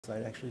Does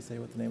it actually say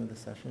what the name of the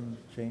session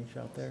changed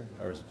out there?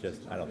 Or is it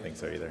just, I don't think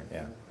so either,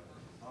 yeah.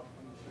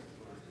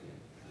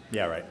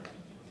 Yeah, right.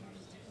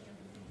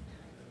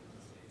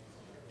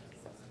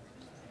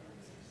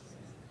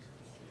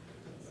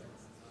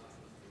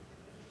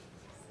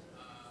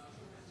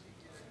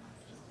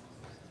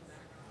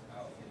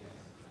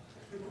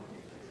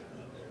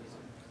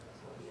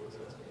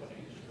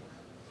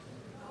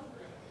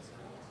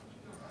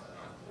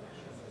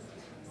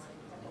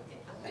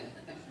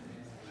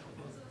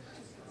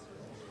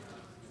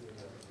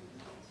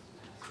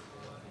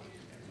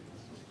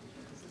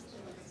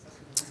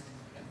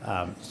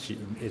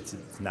 It's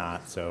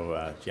not,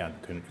 so Gian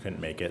couldn't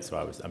make it,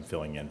 so I'm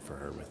filling in for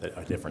her with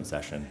a different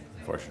session,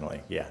 unfortunately.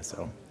 Yeah,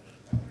 so.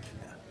 Yeah.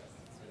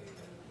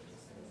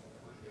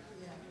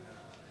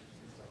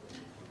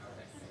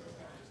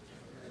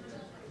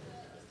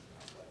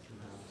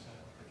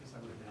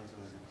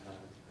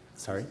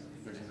 Sorry?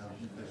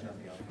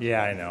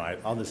 Yeah, I know.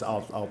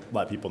 I'll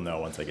let people know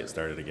once I get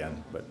started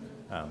again. But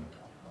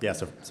yeah,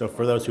 so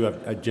for those who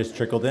have just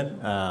trickled in,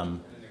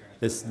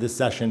 this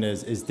session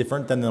is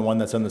different than the one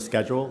that's on the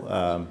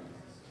schedule.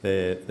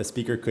 The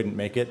speaker couldn't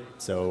make it,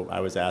 so I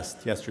was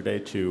asked yesterday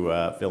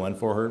to fill in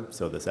for her.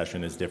 So the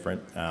session is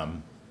different.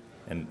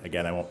 And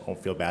again, I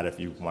won't feel bad if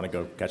you want to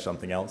go catch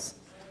something else.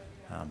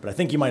 But I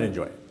think you might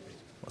enjoy it.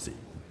 We'll see.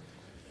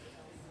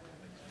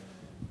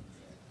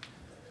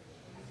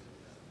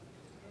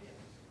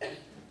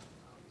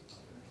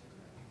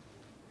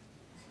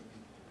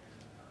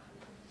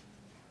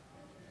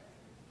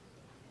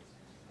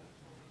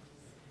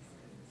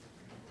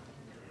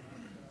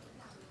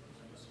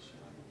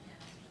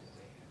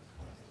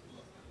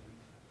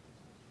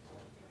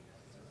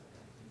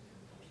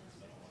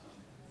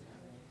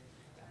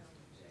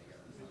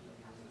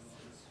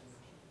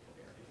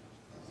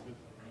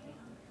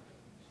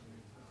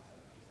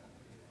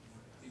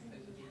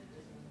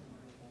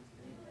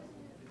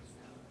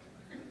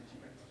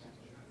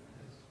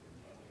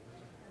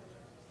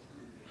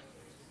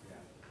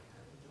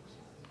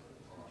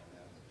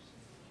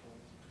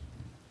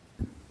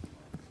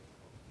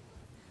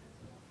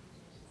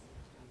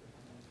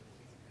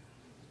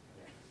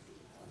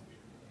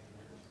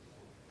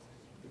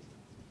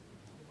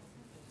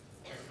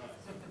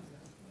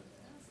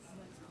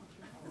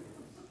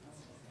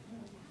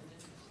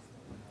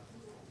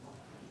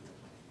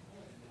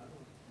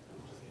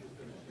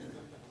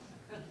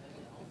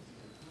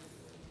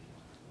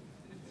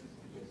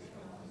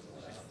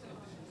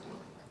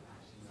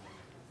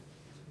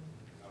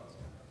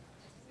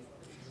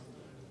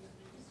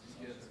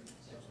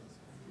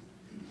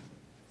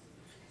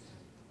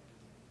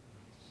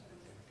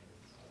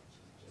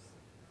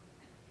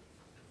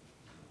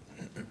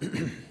 All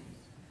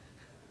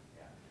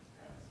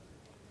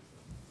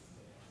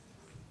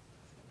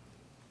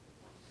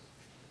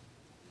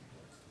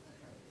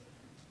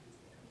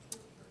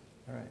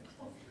right,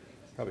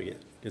 probably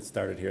get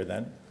started here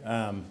then.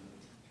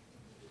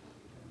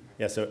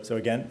 Yeah, so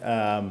again,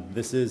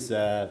 this is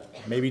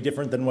maybe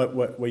different than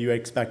what you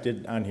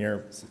expected on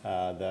here.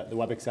 The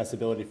web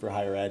accessibility for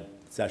higher ed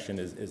session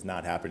is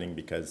not happening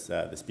because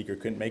the speaker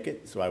couldn't make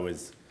it. So I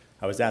was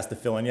asked to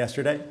fill in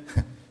yesterday.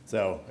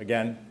 So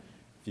again,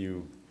 if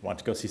you want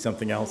to go see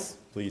something else,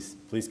 please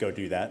go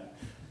do that.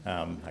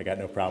 I got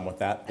no problem with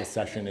that. This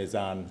session is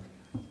on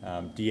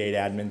D8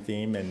 admin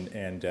theme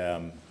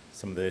and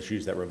some of the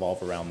issues that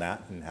revolve around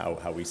that and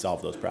how we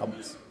solve those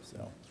problems.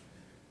 So,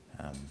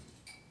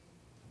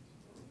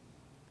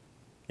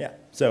 yeah.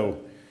 So,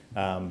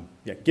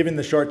 yeah. Given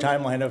the short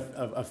timeline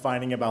of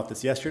finding about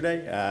this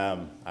yesterday,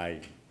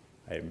 I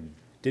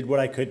did what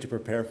I could to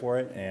prepare for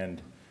it,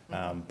 and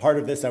part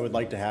of this I would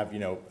like to have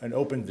an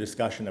open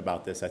discussion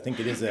about this. I think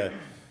it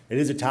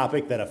is a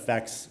topic that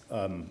affects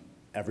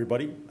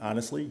everybody,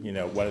 honestly.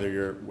 Whether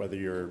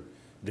you're a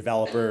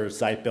developer,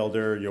 site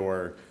builder,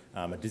 you're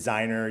a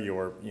designer,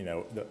 you're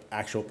the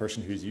actual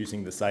person who's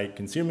using the site,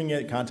 consuming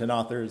it, content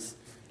authors.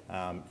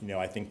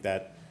 I think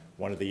that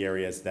one of the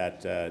areas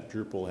that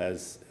Drupal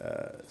has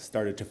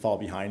started to fall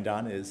behind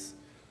on is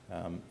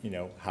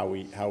how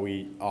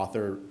we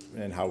author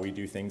and how we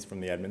do things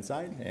from the admin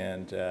side,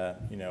 and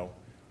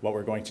what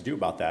we're going to do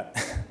about that.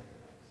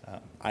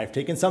 I've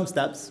taken some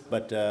steps,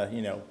 but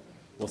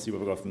we'll see where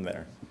we go from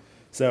there.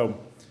 So.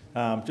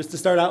 Just to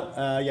start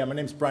out, yeah, my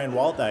name's Brian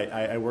Wald.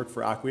 I work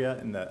for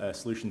Acquia in the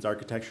Solutions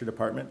Architecture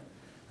Department.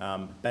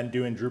 Been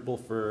doing Drupal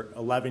for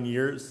 11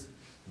 years.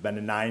 Been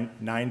to nine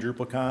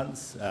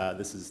DrupalCons.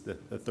 This is the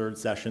third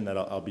session that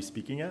I'll be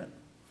speaking at.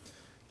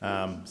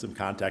 Some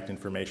contact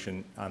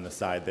information on the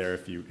side there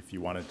if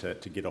you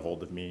wanted to get a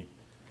hold of me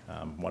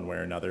one way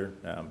or another.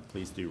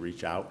 Please do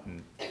reach out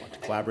and want to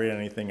collaborate on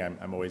anything.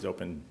 I'm always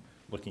open,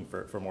 looking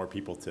for more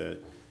people to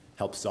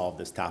help solve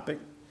this topic.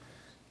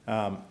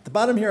 At the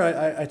bottom here,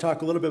 I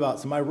talk a little bit about,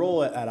 so my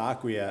role at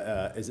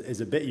Acquia is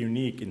a bit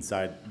unique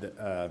inside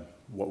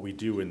what we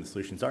do in the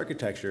solutions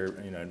architecture,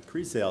 in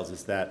pre-sales,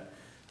 is that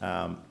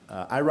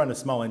I run a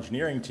small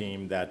engineering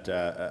team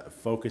that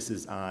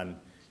focuses on,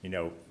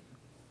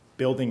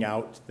 building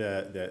out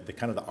the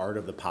kind of the art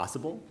of the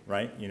possible,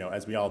 right?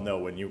 As we all know,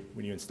 when you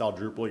install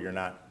Drupal, you're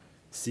not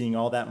seeing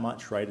all that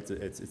much, right?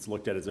 It's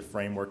looked at as a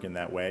framework in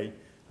that way.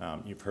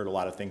 You've heard a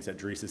lot of things that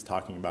Dries is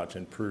talking about to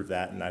improve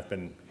that, and I've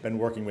been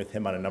working with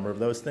him on a number of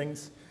those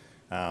things.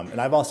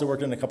 And I've also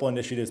worked on a couple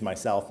initiatives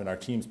myself, and our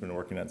team's been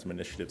working on some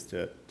initiatives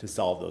to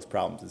solve those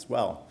problems as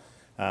well.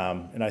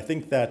 And I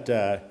think that,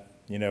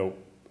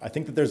 I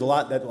think that there's a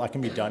lot that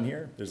can be done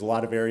here. There's a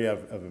lot of area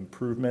of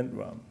improvement.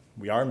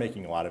 We are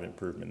making a lot of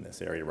improvement in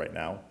this area right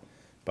now.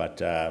 But,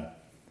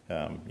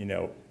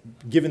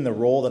 given the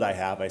role that I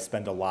have, I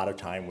spend a lot of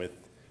time with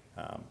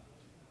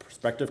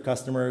prospective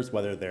customers,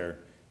 whether they're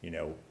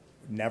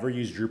never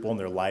used Drupal in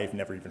their life,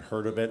 never even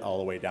heard of it, all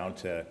the way down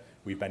to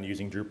we've been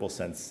using Drupal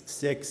since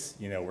 6.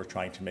 We're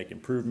trying to make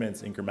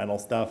improvements, incremental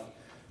stuff.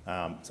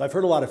 So I've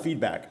heard a lot of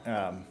feedback.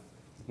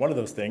 One of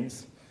those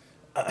things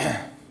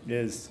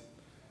is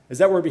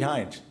that we're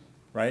behind,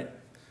 right?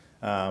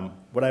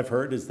 What I've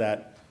heard is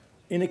that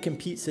in a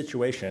compete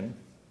situation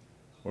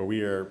where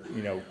we are,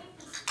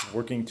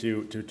 working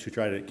to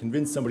try to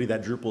convince somebody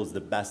that Drupal is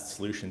the best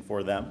solution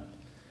for them,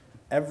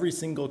 every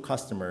single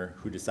customer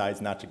who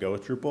decides not to go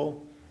with Drupal,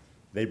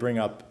 they bring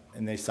up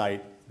and they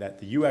cite that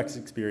the UX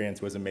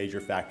experience was a major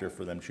factor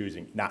for them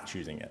not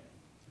choosing it,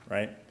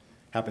 right?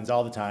 Happens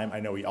all the time. I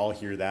know we all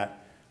hear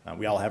that.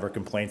 We all have our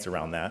complaints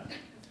around that.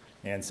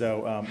 And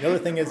so the other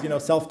thing is,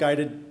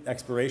 self-guided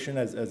exploration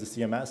as a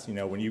CMS.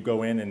 When you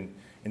go in and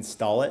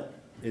install it,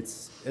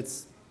 it's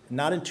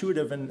not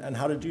intuitive in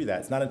how to do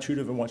that. It's not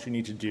intuitive in what you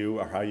need to do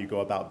or how you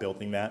go about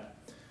building that.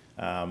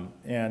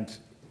 And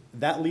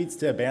that leads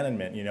to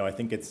abandonment. I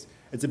think it's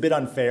a bit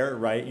unfair,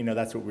 right?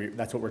 That's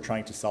what we're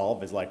trying to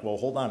solve is like, well,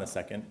 hold on a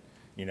second.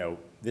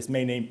 This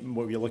may name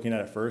what we're looking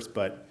at first,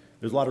 but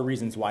there's a lot of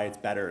reasons why it's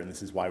better, and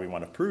this is why we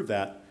want to prove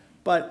that.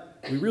 But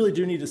we really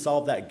do need to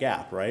solve that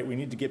gap, right? We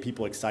need to get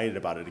people excited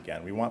about it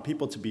again. We want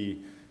people to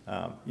be,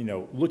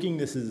 looking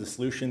this as a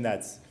solution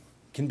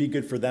can be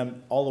good for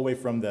them all the way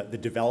from the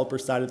developer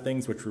side of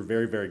things, which we're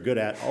very, very good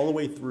at, all the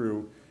way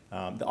through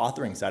the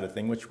authoring side of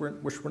things, which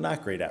we're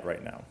not great at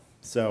right now.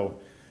 So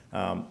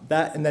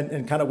that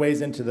and kind of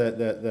weighs into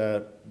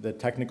the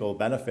technical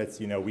benefits.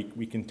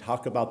 We can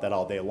talk about that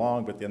all day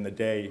long, but at the end of the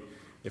day,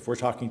 if we're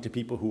talking to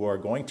people who are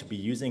going to be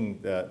using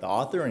the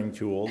authoring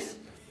tools,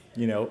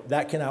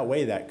 that can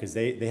outweigh that because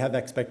they have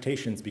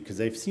expectations because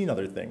they've seen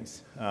other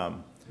things.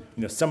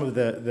 Some of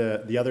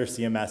the other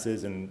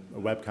CMSs and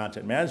web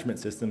content management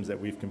systems that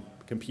we've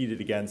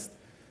competed against,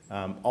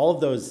 all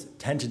of those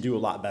tend to do a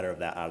lot better of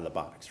that out of the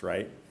box,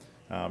 right?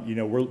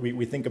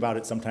 We think about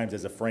it sometimes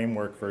as a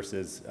framework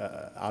versus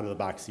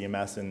out-of-the-box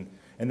CMS,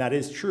 and that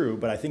is true,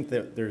 but I think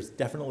that there's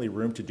definitely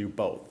room to do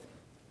both.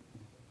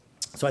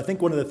 So I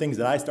think one of the things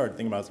that I started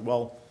thinking about is,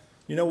 well,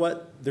 you know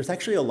what? There's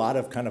actually a lot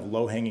of kind of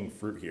low-hanging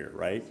fruit here,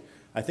 right?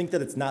 I think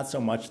that it's not so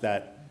much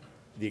that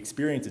the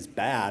experience is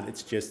bad,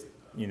 it's just,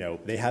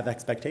 they have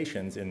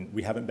expectations, and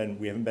we haven't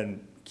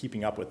been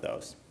keeping up with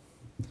those.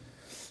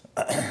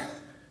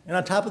 And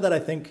on top of that, I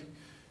think,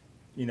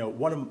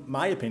 one of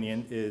my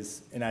opinion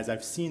is, and as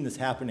I've seen this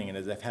happening, and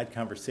as I've had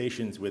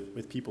conversations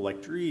with people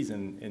like Dries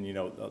and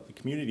the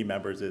community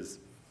members, is,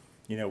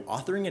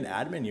 authoring and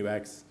admin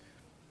UX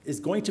is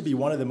going to be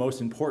one of the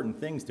most important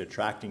things to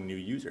attracting new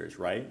users,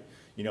 right?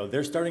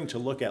 They're starting to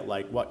look at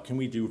like, what can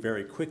we do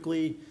very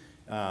quickly?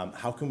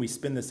 How can we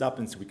spin this up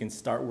and so we can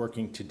start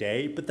working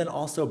today, but then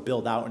also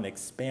build out and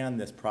expand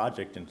this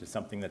project into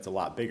something that's a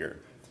lot bigger,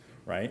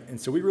 right?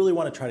 And so we really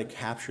want to try to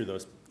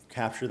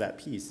capture that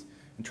piece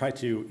and try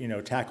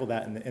to tackle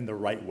that in the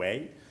right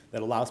way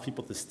that allows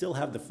people to still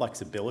have the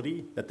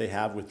flexibility that they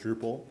have with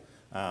Drupal,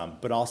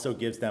 but also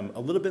gives them a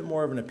little bit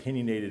more of an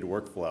opinionated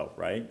workflow,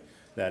 right?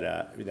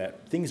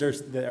 That things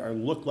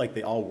look like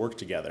they all work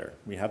together.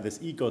 We have this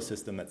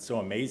ecosystem that's so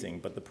amazing,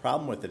 but the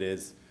problem with it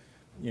is,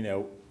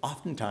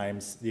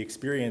 oftentimes the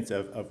experience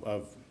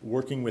of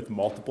working with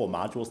multiple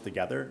modules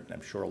together, and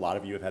I'm sure a lot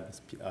of you have had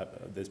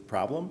this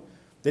problem,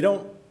 they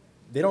don't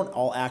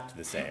all act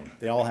the same.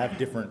 They all have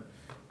different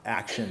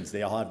actions.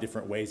 They all have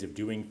different ways of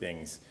doing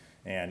things.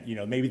 And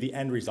maybe the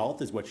end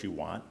result is what you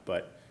want,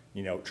 but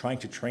trying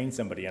to train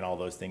somebody on all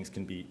those things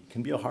can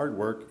be a hard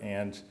work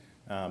and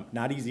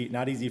not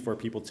easy for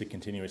people to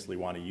continuously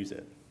want to use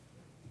it.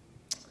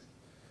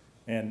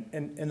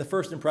 And the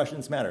first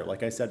impressions matter,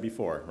 like I said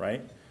before,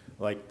 right?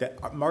 Like the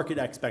market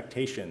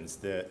expectations,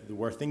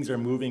 where things are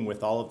moving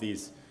with all of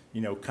these,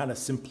 kind of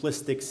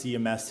simplistic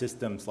CMS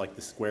systems like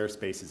the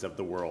Squarespaces of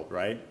the world,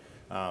 right?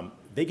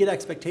 They get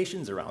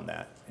expectations around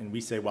that. And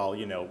we say, well,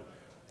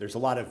 there's a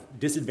lot of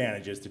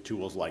disadvantages to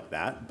tools like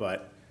that,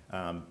 but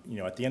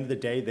at the end of the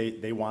day,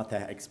 they want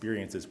that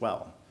experience as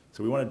well.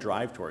 So we want to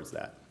drive towards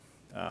that.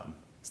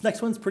 This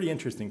next one's pretty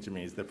interesting to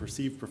me, is the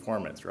perceived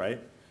performance,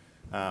 right?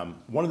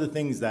 One of the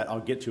things that I'll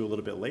get to a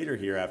little bit later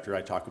here after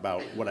I talk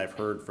about what I've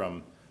heard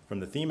from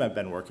the theme I've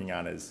been working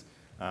on is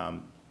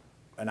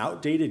an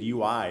outdated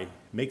UI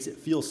makes it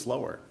feel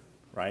slower,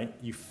 right?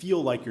 You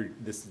feel like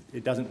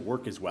it doesn't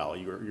work as well.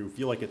 You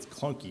feel like it's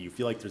clunky. You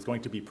feel like you're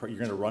going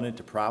to run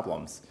into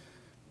problems.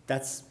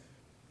 That's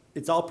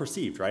it's all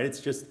perceived, right?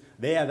 It's just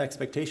they have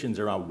expectations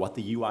around what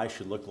the UI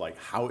should look like,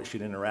 how it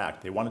should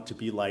interact. They want it to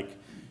be like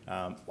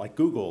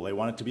Google. They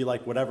want it to be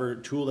like whatever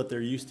tool that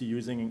they're used to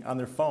using on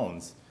their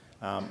phones.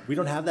 We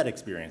don't have that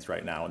experience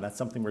right now, and that's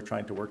something we're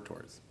trying to work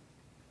towards.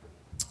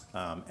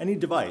 Any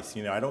device,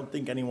 I don't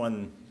think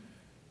anyone,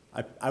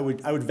 I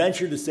would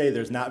venture to say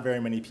there's not very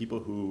many people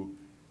who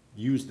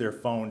use their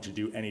phone to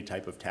do any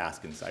type of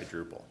task inside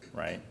Drupal,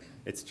 right?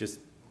 It's just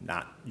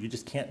not, you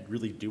just can't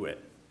really do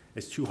it.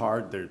 It's too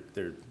hard.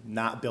 They're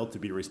not built to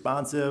be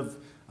responsive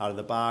out of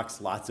the box.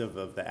 Lots of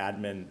the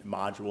admin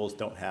modules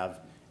don't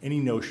have any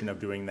notion of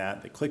doing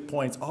that. The click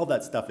points, all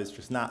that stuff is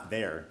just not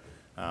there.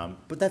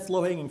 But that's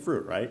low-hanging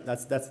fruit, right?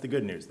 That's the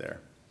good news there.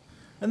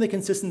 And the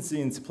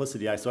consistency and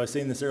simplicity. So I was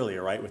saying this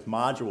earlier, right? With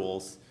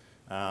modules,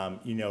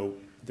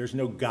 there's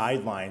no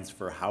guidelines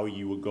for how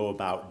you would go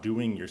about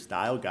doing your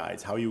style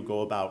guides, how you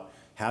go about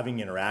having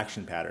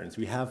interaction patterns.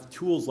 We have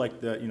tools like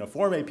the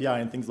Form API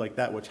and things like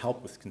that which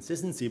help with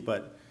consistency,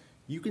 but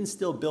you can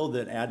still build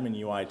an admin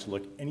UI to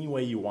look any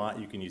way you want.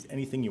 You can use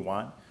anything you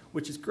want,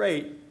 which is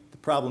great. The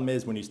problem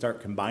is when you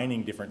start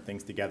combining different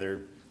things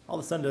together, all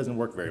of a sudden it doesn't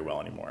work very well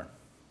anymore.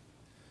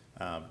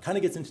 Kind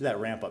of gets into that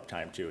ramp-up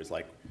time too. Is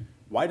like,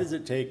 why does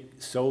it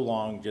take so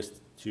long just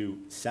to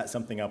set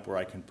something up where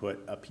I can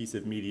put a piece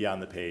of media on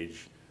the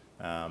page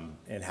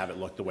and have it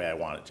look the way I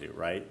want it to,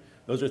 right?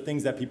 Those are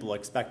things that people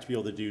expect to be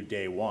able to do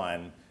day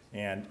one.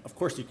 And of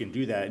course you can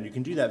do that, and you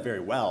can do that very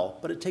well,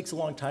 but it takes a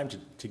long time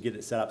to get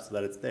it set up so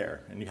that it's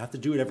there. And you have to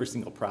do it every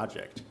single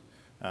project.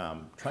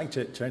 Trying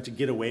to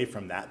get away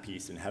from that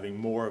piece and having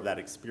more of that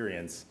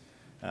experience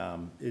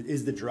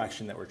is the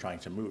direction that we're trying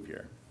to move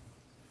here.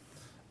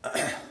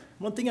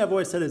 One thing I've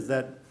always said is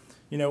that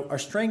our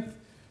strength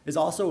is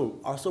also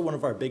one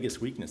of our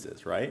biggest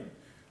weaknesses, right?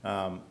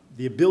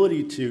 The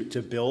ability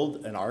to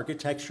build an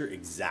architecture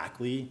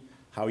exactly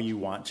how you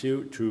want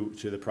to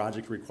the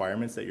project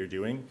requirements that you're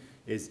doing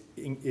is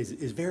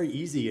very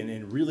easy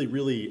and really,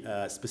 really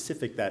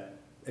specific, that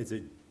is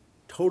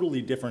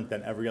totally different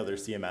than every other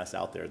CMS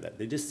out there, that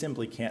they just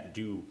simply can't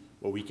do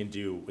what we can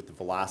do with the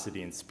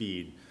velocity and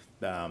speed.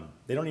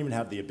 They don't even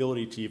have the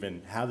ability to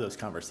even have those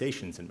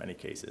conversations in many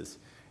cases.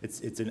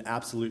 It's an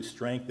absolute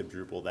strength of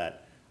Drupal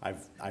that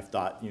I've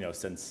thought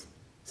since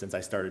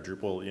I started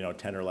Drupal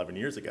 10 or 11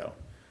 years ago.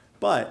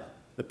 But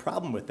the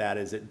problem with that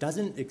is it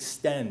doesn't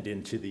extend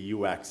into the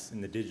UX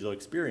and the digital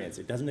experience.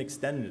 It doesn't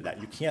extend into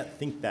that. You can't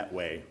think that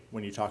way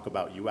when you talk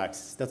about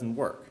UX. It doesn't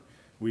work.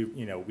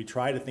 We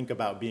try to think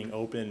about being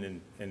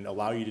open and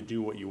allow you to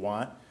do what you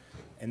want.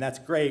 And that's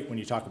great when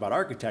you talk about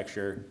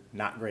architecture,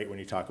 not great when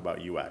you talk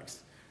about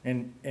UX.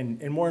 And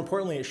more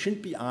importantly, it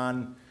shouldn't be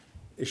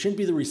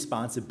the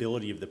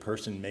responsibility of the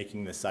person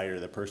making the site or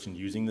the person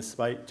using the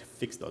site to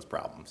fix those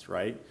problems,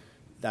 right?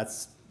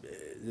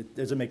 It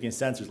doesn't make any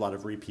sense. There's a lot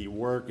of repeat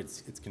work.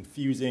 It's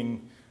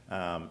confusing.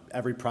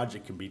 Every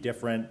project can be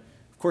different.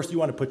 Of course, you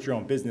want to put your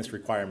own business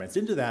requirements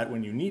into that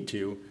when you need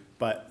to,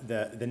 but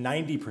the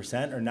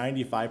 90% or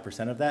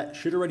 95% of that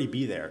should already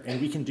be there,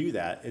 and we can do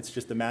that. It's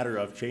just a matter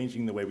of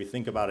changing the way we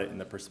think about it and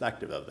the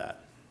perspective of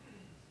that.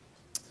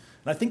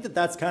 And I think that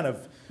that's kind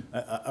of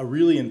a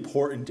really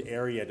important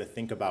area to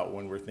think about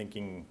when we're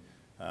thinking,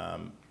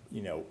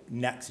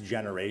 next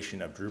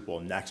generation of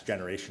Drupal, next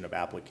generation of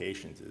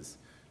applications is,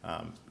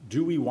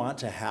 do we want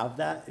to have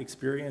that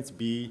experience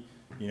be,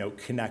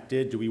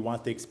 connected? Do we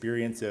want the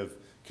experience of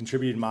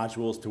contributed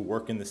modules to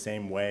work in the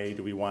same way?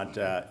 Do we want,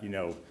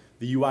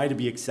 the UI to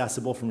be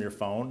accessible from your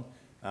phone?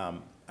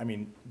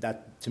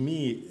 That, to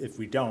me, if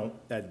we don't,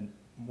 then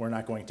we're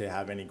not going to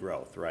have any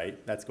growth,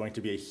 right? That's going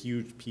to be a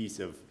huge piece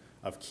of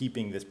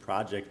keeping this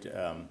project,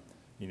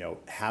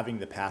 having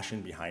the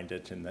passion behind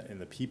it and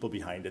the people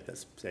behind it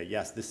that say,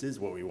 yes, this is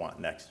what we want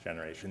next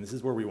generation. This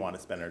is where we want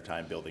to spend our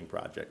time building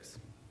projects.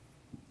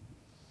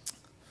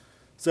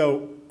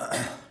 So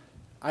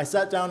I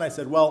sat down and I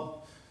said,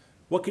 well,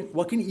 what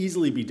can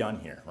easily be done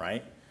here,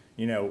 right?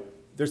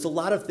 There's a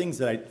lot of things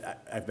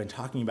that I've been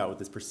talking about with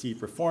this perceived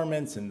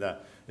performance and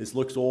this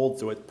looks old,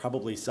 so it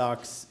probably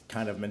sucks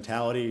kind of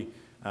mentality.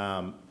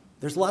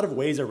 There's a lot of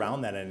ways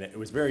around that, and it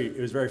was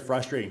very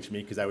frustrating to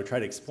me because I would try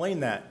to explain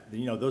that,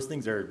 those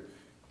things are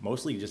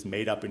mostly just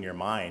made up in your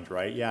mind,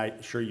 right?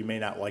 Yeah, sure, you may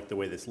not like the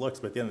way this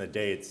looks, but at the end of the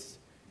day,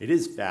 it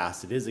is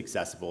fast, it is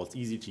accessible, it's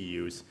easy to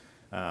use,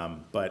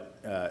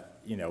 but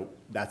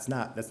that's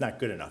not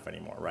good enough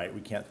anymore, right?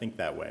 We can't think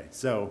that way.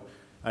 So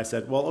I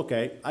said, well,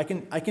 okay, I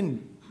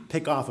can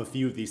pick off a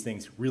few of these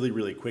things really,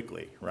 really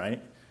quickly,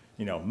 right?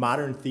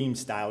 Modern theme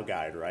style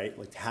guide, right?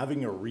 Like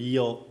having a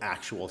real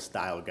actual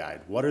style guide.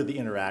 What are the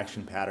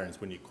interaction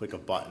patterns when you click a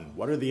button?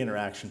 What are the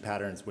interaction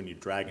patterns when you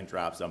drag and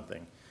drop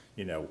something?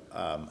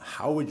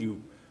 How would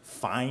you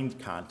find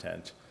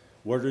content?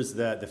 Where does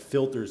the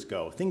filters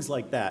go? Things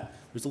like that.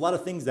 There's a lot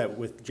of things that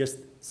with just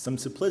some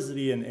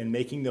simplicity and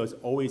making those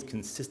always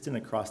consistent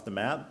across the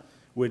map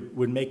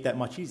would make that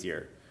much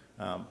easier.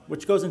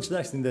 Which goes into the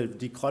next thing, the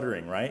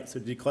decluttering, right? So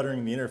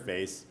decluttering the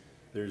interface,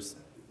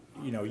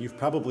 you've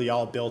probably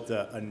all built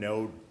a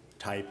node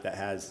type that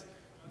has,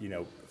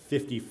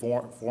 50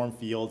 form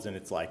fields, and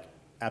it's like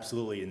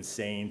absolutely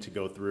insane to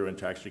go through and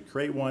to actually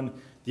create one.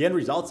 The end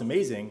result's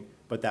amazing,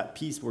 but that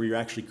piece where you're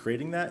actually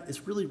creating that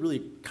is really, really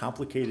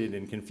complicated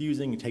and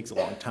confusing. It takes a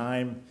long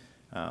time.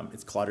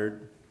 It's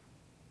cluttered.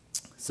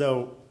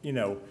 So, you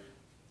know,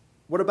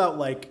 what about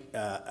like,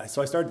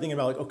 so I started thinking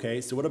about like,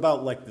 okay, so what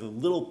about like the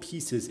little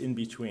pieces in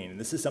between? And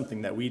this is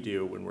something that we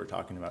do when we're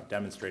talking about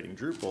demonstrating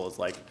Drupal is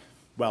like,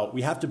 well,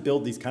 we have to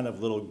build these kind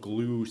of little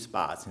glue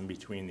spots in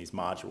between these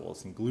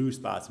modules and glue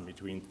spots in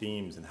between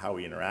themes and how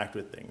we interact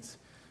with things.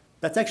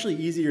 That's actually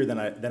easier than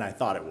I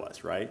thought it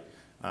was, right?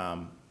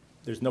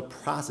 There's no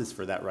process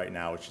for that right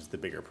now, which is the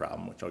bigger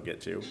problem, which I'll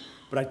get to.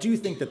 But I do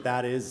think that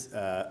that is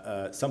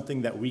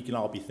something that we can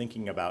all be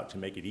thinking about to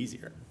make it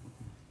easier.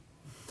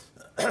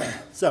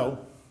 So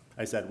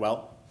I said,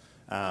 well,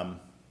 I'm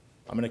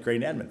going to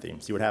create an admin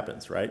theme, see what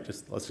happens, right?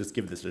 Let's just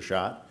give this a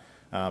shot.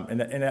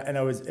 And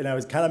I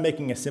was kind of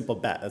making a simple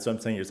bet. That's what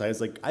I'm saying here. So I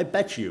was like, I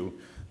bet you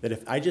that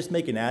if I just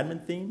make an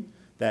admin theme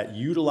that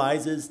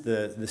utilizes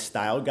the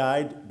style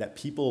guide that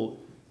people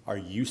are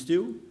used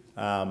to,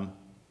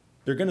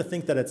 they're going to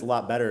think that it's a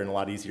lot better and a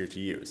lot easier to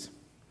use.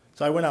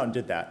 So I went out and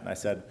did that, and I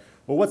said,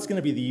 well, what's going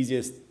to be the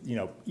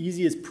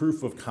easiest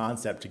proof of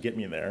concept to get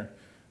me there?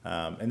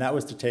 And that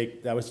was to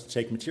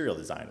take material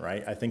design,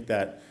 right? I think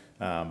that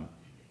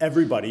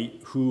everybody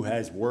who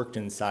has worked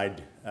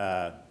inside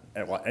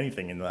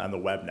anything on the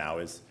web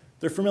now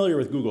they're familiar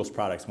with Google's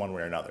products one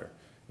way or another.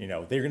 You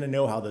know, they're going to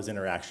know how those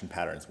interaction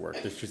patterns work.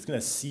 They're just going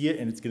to see it,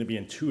 and it's going to be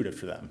intuitive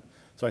for them.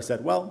 So I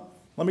said, well,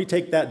 let me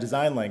take that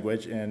design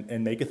language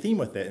and make a theme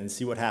with it and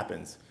see what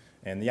happens.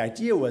 And the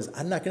idea was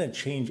I'm not going to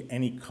change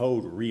any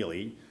code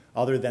really,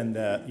 other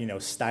than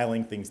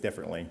styling things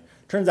differently.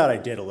 Turns out I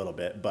did a little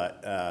bit,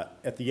 but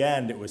at the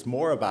end it was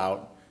more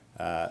about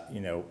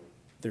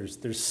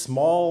there's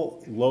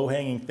small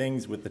low-hanging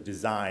things with the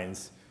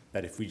designs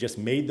that if we just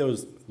made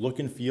those look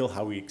and feel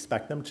how we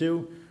expect them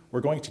to,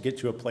 we're going to get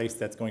to a place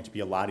that's going to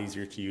be a lot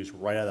easier to use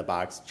right out of the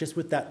box, just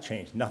with that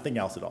change, nothing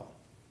else at all.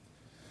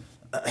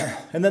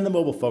 And then the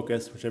mobile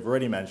focus, which I've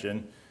already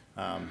mentioned,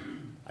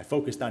 I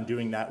focused on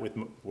doing that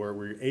where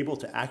we're able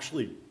to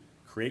actually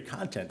create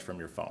content from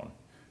your phone.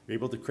 You're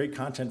able to create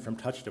content from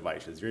touch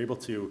devices. You're able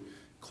to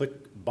click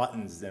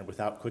buttons and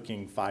without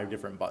clicking 5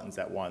 different buttons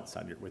at once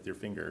with your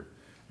finger.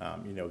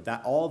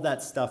 All of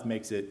that stuff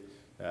makes it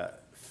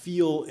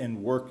feel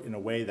and work in a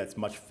way that's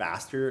much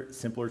faster,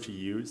 simpler to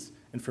use,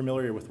 and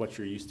familiar with what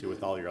you're used to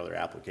with all your other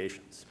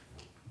applications.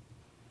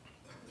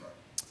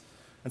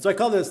 And so I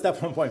called it step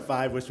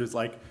 1.5, which was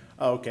like,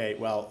 oh, okay,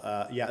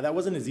 well, yeah, that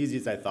wasn't as easy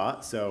as I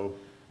thought. So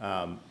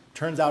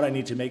turns out I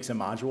need to make some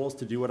modules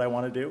to do what I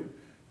want to do.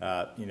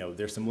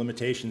 There's some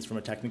limitations from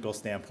a technical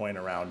standpoint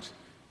around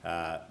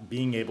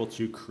being able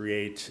to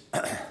create,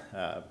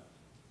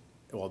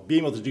 being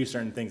able to do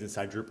certain things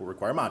inside Drupal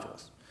require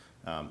modules.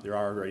 There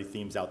are already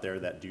themes out there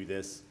that do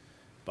this,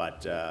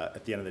 but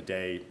at the end of the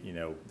day,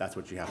 that's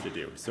what you have to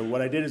do. So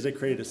what I did is I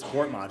created a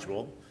support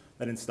module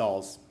that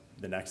installs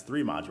the next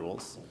 3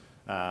 modules.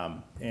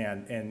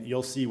 And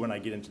you'll see when I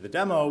get into the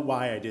demo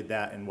why I did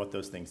that and what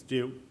those things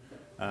do.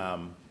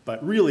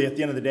 But really, at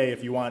the end of the day,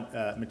 if you want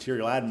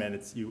Material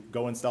Admin, you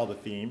go install the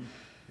theme.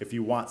 If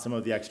you want some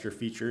of the extra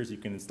features, you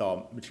can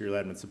install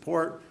Material Admin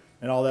support,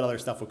 and all that other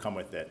stuff will come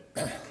with it.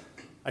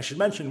 I should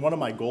mention one of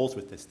my goals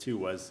with this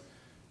too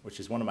which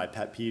is one of my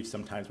pet peeves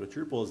sometimes with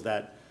Drupal, is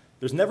that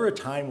there's never a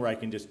time where I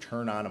can just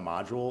turn on a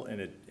module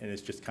and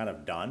it's just kind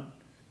of done.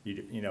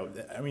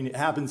 It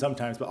happens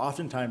sometimes, but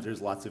oftentimes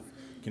there's lots of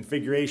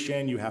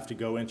configuration. You have to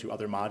go into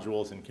other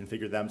modules and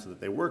configure them so that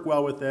they work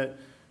well with it.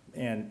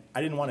 And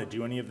I didn't want to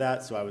do any of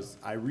that, so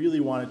I really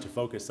wanted to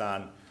focus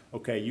on,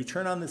 okay, you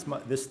turn on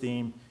this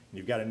theme, and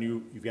you've got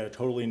a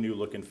totally new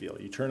look and feel.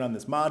 You turn on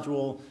this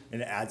module,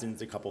 and it adds in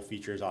a couple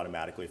features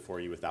automatically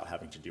for you without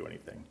having to do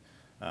anything.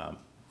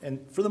 And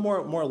for the more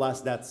or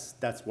less,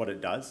 that's what it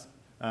does.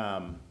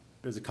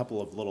 There's a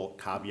couple of little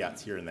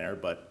caveats here and there,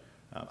 but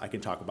I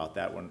can talk about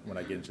that when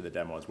I get into the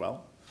demo as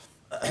well.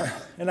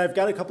 And I've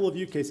got a couple of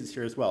use cases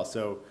here as well.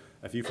 So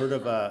if you've heard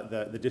of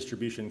the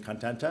distribution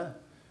Contenta,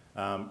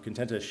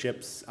 Contenta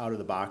ships out of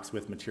the box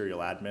with Material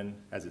Admin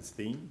as its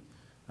theme,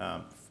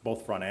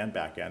 both front and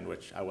back end,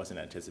 which I wasn't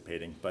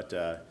anticipating. But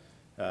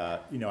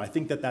I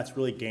think that's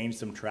really gained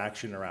some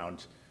traction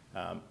around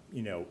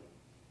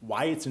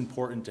why it's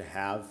important to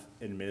have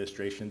an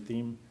administration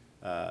theme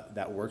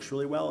that works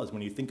really well. Is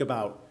when you think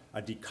about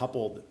a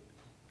decoupled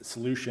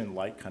solution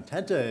like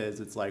Contenta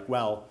it's like,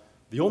 well,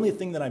 the only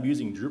thing that I'm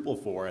using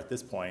Drupal for at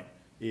this point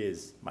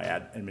is my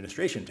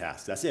administration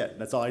tasks. That's it.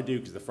 That's all I do,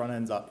 because the front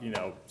end's up,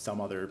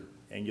 some other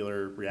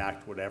Angular,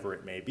 React, whatever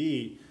it may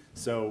be.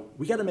 So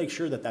we got to make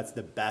sure that that's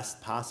the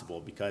best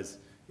possible, because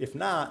if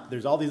not,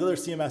 there's all these other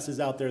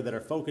CMSs out there that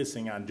are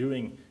focusing on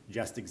doing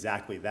just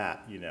exactly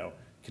that.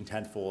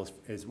 Contentful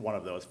is one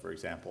of those, for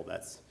example.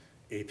 That's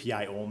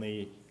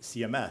API-only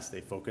CMS.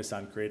 They focus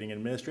on creating an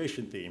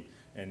administration theme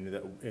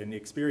and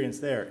experience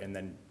there, and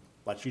then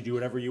let you do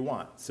whatever you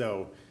want.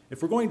 So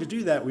if we're going to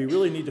do that, we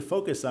really need to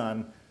focus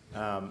on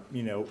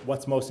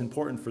what's most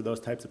important for those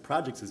types of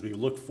projects as we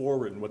look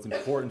forward and what's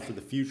important for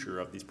the future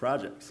of these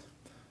projects.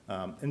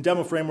 And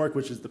Demo Framework,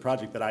 which is the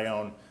project that I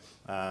own,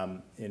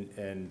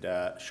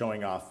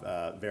 showing off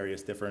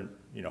various different,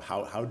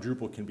 how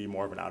Drupal can be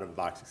more of an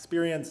out-of-the-box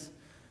experience.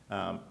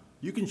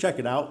 You can check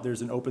it out.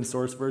 There's an open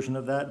source version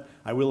of that.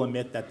 I will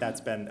admit that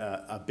that's been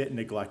a bit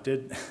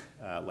neglected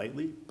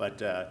lately,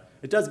 but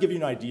it does give you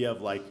an idea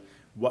of like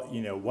what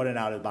an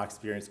out-of-the-box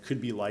experience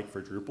could be like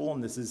for Drupal.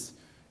 And this is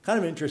kind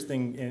of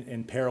interesting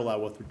in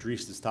parallel with what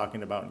Dries is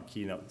talking about in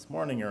keynote this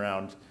morning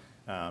around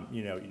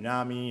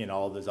Unami and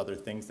all of those other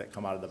things that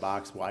come out of the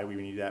box, why we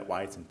need that,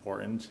 why it's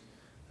important.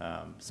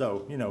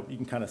 So you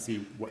can kind of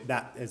see what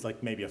that is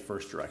like, maybe a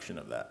first direction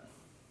of that.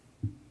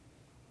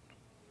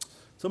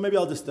 So maybe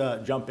I'll just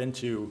jump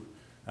into,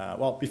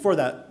 well, before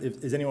that,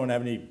 does anyone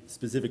have any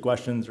specific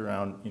questions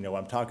around what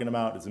I'm talking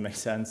about? Does it make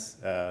sense?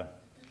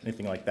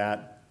 Anything like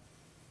that?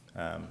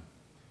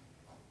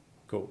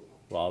 Cool.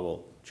 Well, I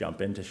will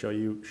jump in to show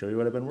you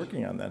what I've been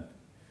working on then.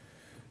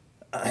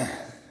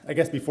 I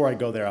guess before I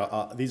go there,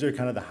 these are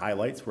kind of the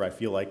highlights where I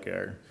feel like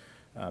are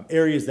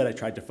areas that I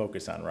tried to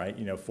focus on,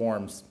 right?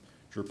 Forms,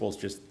 Drupal's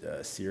just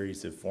a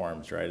series of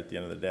forms, right, at the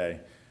end of the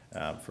day,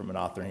 from an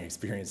authoring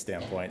experience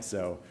standpoint.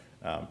 So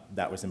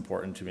that was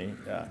important to me.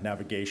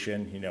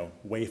 Navigation,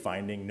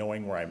 wayfinding,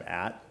 knowing where I'm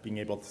at, being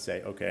able to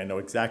say, okay, I know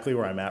exactly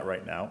where I'm at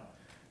right now.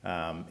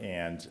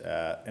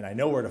 And I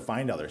know where to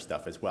find other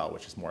stuff as well,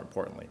 which is more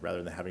importantly,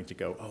 rather than having to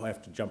go, oh, I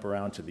have to jump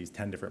around to these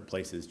 10 different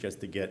places just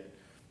to get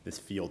this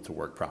field to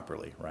work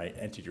properly, right?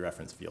 Entity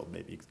reference field,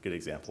 maybe a good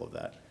example of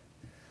that.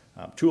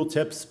 Tool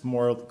tips,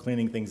 more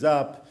cleaning things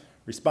up.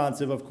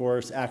 Responsive, of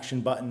course.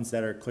 Action buttons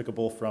that are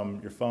clickable from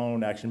your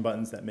phone. Action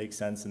buttons that make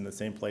sense in the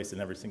same place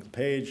in every single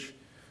page.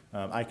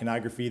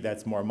 Iconography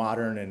that's more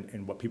modern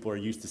and what people are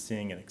used to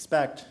seeing and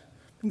expect.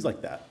 Things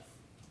like that.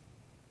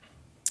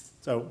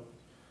 So,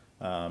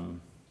 I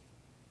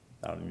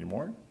don't need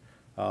more.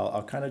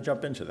 I'll kind of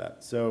jump into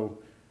that. So,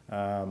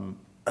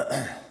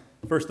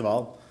 first of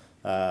all,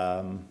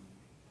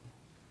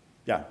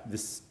 yeah,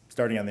 this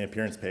starting on the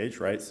appearance page,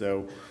 right?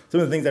 So some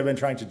of the things I've been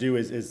trying to do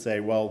is say,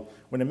 well,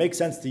 when it makes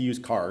sense to use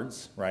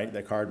cards, right,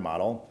 the card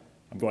model,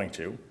 I'm going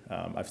to.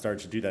 I've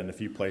started to do that in a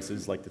few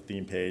places, like the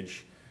theme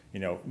page,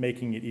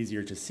 making it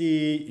easier to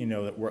see,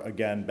 that we're,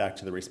 again, back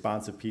to the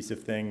responsive piece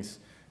of things.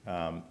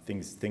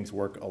 Things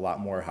work a lot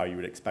more how you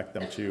would expect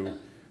them to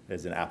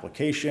as an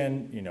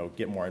application,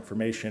 get more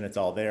information, it's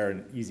all there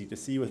and easy to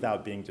see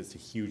without being just a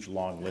huge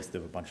long list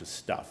of a bunch of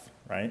stuff,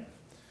 right?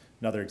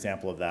 Another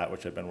example of that,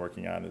 which I've been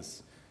working on,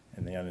 is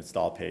in the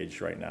uninstall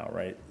page right now,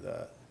 right?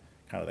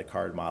 Kind of the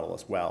card model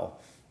as well.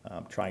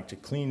 Trying to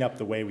clean up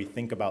the way we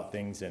think about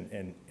things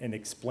and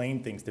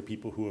explain things to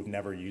people who have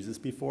never used this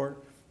before.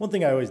 One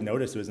thing I always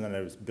noticed was when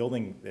I was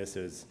building this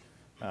is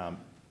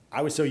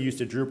I was so used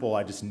to Drupal,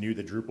 I just knew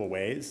the Drupal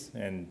ways,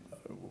 and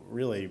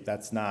really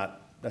that's not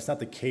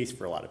the case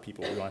for a lot of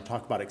people. We want to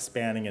talk about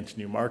expanding into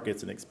new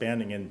markets and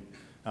expanding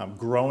and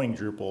growing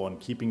Drupal and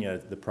keeping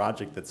it the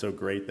project that's so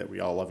great that we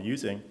all love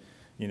using.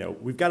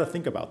 We've got to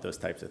think about those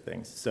types of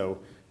things. So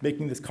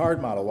making this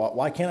card model,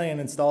 why can't I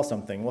uninstall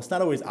something? Well, it's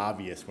not always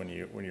obvious when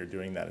you're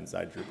doing that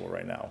inside Drupal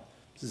right now.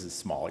 This is a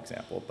small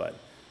example, but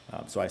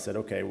so I said,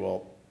 okay,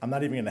 well, I'm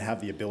not even going to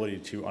have the ability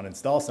to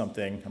uninstall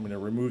something. I'm going to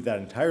remove that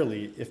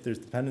entirely if there's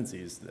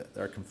dependencies that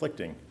are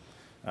conflicting.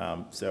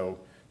 So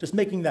just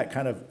making that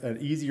kind of an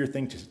easier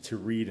thing to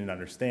read and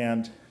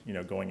understand,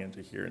 going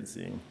into here and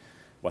seeing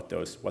what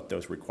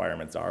those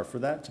requirements are for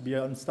that to be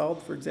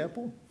installed, for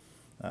example,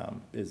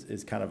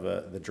 is kind of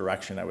the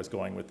direction I was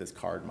going with this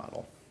card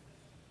model.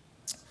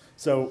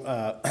 So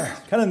kind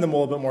of in the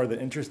little bit more of the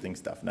interesting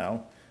stuff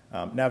now.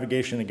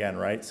 Navigation again,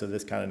 right? So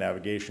this kind of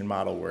navigation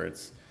model where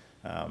it's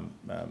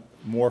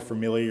more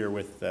familiar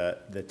with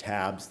the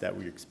tabs that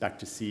we expect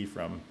to see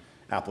from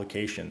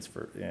applications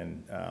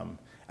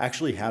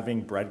actually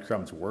having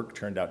breadcrumbs work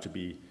turned out to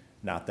be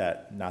not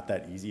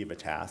that easy of a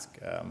task.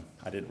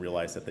 I didn't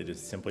realize that they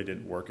just simply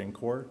didn't work in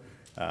core.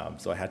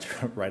 So I had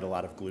to write a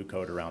lot of glue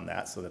code around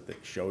that so that it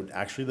showed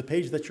actually the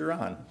page that you're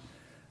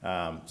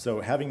on. So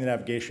having the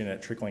navigation and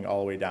it trickling all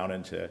the way down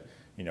into,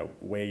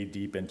 way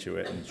deep into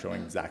it and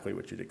showing exactly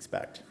what you'd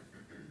expect.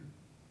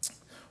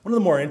 One of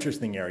the more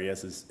interesting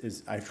areas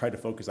is I've tried to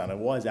focus on, it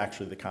was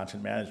actually the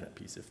content management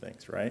piece of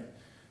things, right?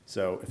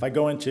 So if I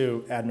go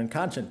into admin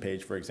content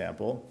page, for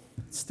example,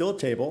 it's still a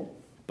table,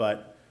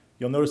 but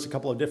you'll notice a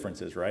couple of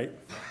differences, right?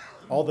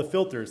 All the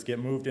filters get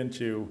moved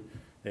into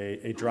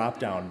a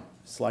drop-down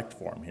select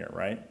form here,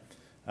 right?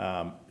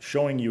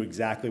 Showing you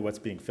exactly what's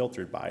being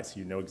filtered by, so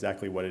you know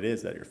exactly what it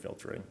is that you're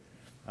filtering.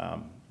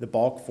 The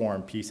bulk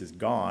form piece is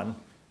gone,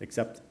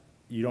 except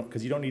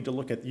because you don't need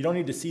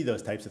to see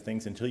those types of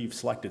things until you've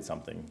selected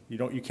something.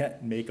 You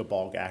can't make a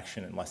bulk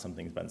action unless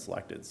something's been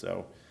selected.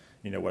 So,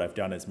 what I've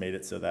done is made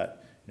it so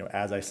that,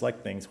 as I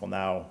select things,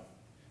 well,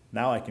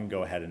 now I can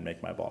go ahead and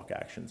make my bulk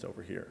actions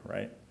over here,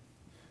 right?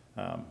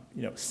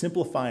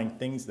 Simplifying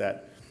things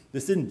that I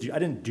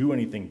didn't do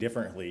anything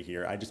differently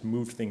here. I just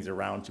moved things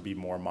around to be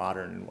more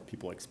modern and what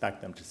people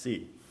expect them to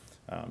see,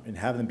 and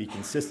have them be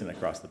consistent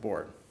across the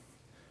board.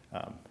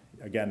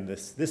 Again,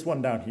 this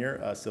one down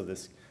here, so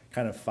this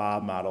kind of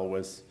fob model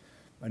was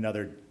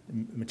another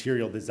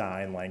Material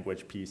Design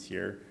Language piece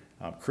here,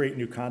 create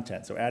new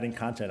content. So adding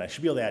content, I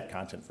should be able to add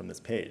content from this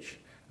page.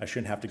 I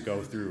shouldn't have to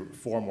go through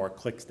 4 more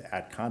clicks to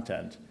add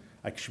content.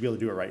 I should be able to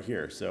do it right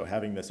here. So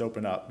having this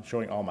open up,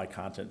 showing all my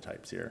content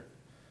types here.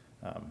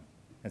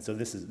 And so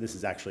this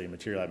is actually a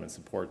material admin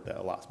support that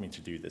allows me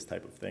to do this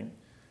type of thing.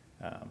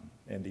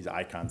 And these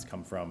icons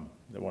come from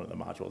one of the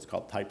modules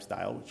called type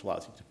style, which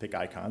allows you to pick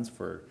icons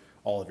for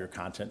all of your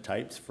content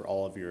types, for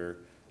all of your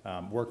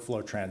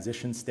workflow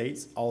transition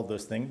states, all of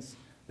those things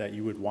that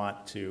you would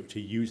want to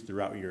use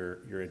throughout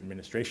your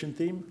administration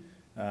theme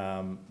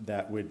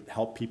that would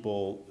help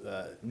people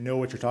know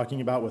what you're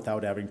talking about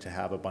without having to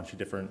have a bunch of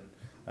different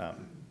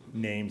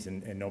names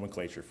and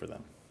nomenclature for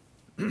them.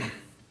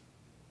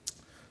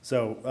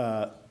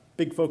 So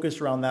big focus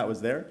around that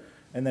was there.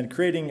 And then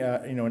creating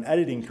and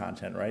editing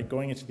content, right?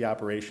 Going into the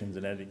operations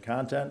and editing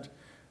content.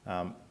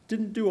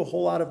 Didn't do a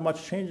whole lot of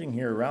much changing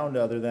here around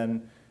other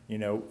than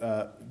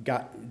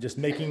just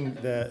making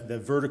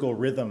the vertical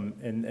rhythm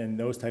and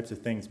those types of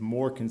things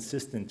more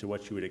consistent to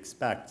what you would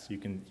expect. So you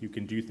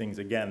can do things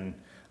again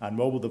on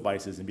mobile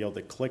devices and be able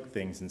to click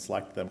things and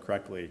select them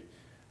correctly.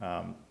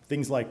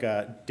 Things like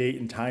a date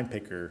and time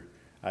picker.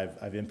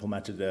 I've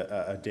implemented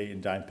a date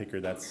and time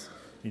picker that's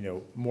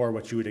more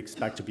what you would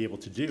expect to be able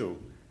to do.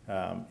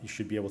 You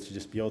should be able to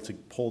just be able to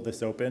pull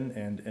this open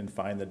and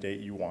find the date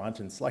you want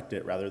and select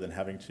it rather than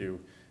having to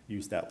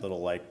use that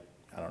little, like,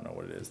 I don't know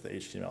what it is, the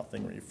HTML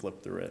thing where you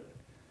flip through it.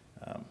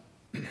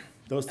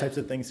 Those types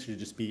of things should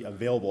just be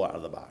available out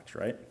of the box,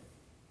 right?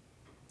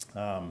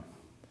 And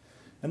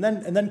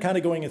then kind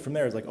of going in from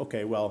there is like,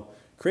 okay, well,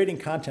 creating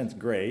content's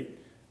great,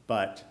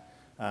 but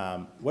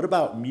what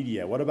about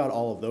media? What about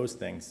all of those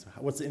things?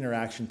 What's the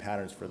interaction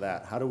patterns for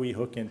that? How do we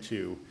hook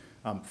into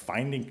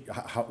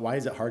why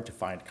is it hard to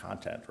find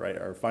content, right?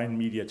 Or find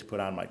media to put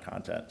on my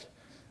content?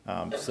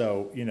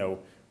 So,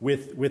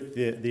 with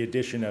the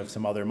addition of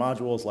some other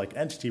modules like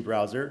Entity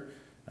Browser,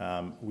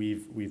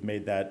 we've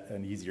made that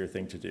an easier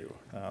thing to do.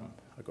 I'll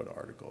go to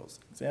articles.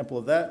 Example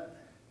of that,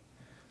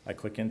 I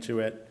click into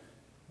it,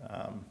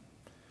 and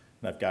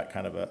I've got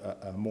kind of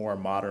a more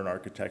modern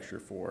architecture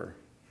for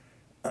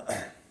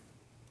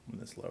when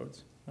this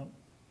loads. Oh,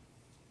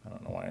 I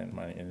don't know why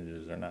my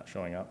images are not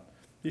showing up.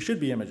 There should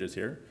be images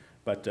here,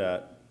 but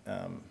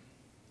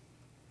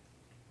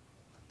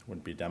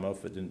wouldn't be demo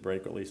if it didn't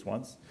break at least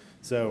once.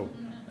 So,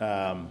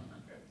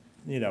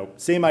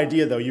 same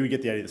idea though, you would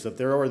get the idea. So if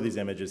there are these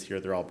images here,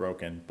 they're all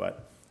broken,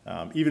 but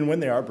even when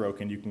they are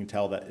broken, you can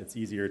tell that it's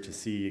easier to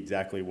see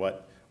exactly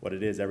what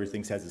it is.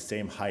 Everything has the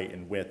same height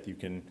and width. You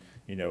can,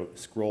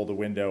 scroll the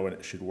window and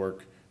it should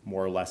work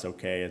more or less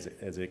okay as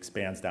it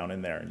expands down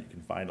in there, and you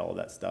can find all of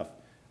that stuff.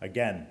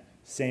 Again,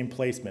 same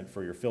placement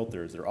for your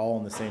filters. They're all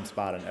in the same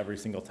spot on every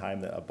single time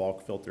that a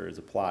bulk filter is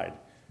applied.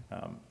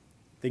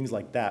 Things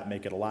like that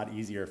make it a lot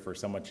easier for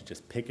someone to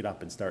just pick it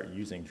up and start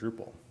using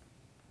Drupal.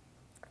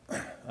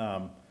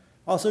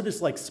 Also,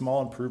 just like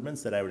small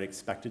improvements that I would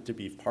expect it to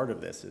be part of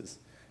this is,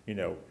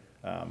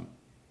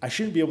 I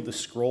shouldn't be able to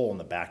scroll in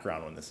the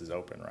background when this is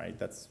open, right?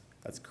 That's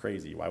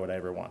crazy. Why would I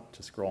ever want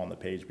to scroll on the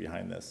page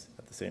behind this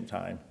at the same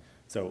time?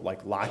 So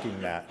like locking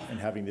that and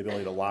having the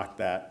ability to lock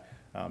that,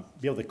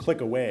 be able to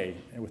click away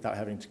without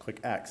having to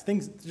click X.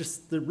 Things,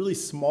 just the really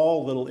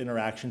small little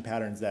interaction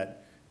patterns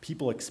that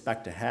people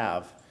expect to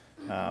have,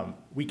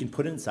 we can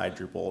put inside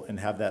Drupal and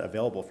have that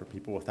available for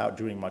people without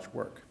doing much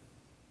work.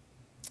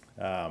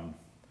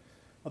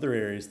 Other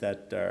areas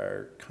that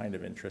are kind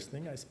of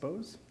interesting, I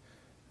suppose.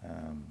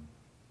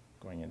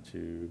 Going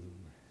into,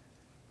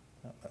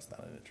 oh, that's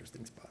not an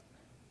interesting spot.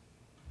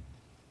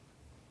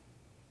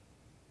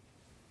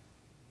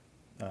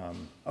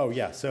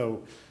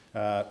 So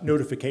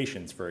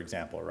notifications, for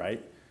example,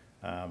 right?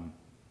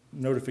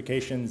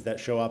 Notifications that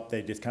show up,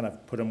 they just kind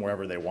of put them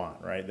wherever they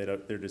want, right?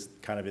 They're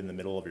just kind of in the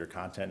middle of your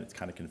content. It's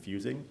kind of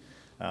confusing.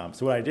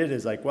 So what I did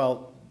is like,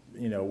 well,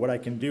 what I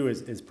can do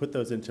is put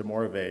those into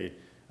more of a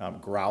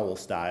growl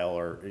style,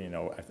 or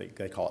I think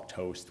they call it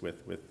toast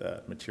with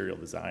Material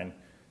Design.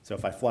 So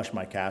if I flush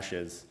my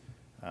caches,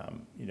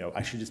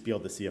 I should just be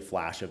able to see a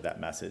flash of that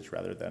message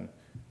rather than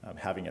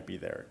having it be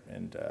there.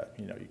 And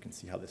you can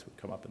see how this would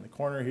come up in the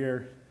corner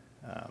here.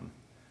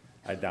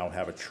 I now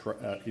have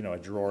a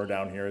drawer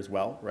down here as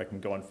well, where I can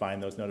go and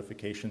find those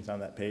notifications on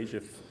that page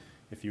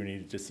if you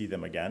needed to see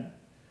them again.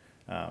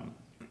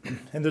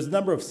 And there's a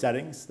number of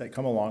settings that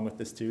come along with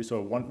this too.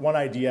 So one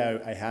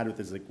idea I had with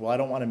this is like, well, I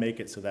don't want to make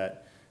it so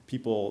that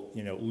people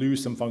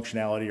lose some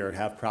functionality or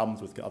have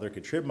problems with other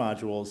contrib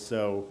modules.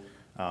 So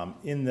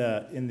in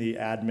the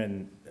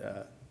admin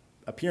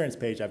appearance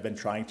page, I've been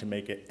trying to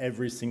make it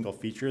every single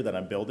feature that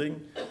I'm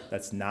building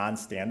that's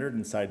non-standard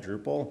inside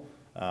Drupal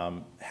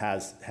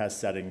has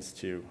settings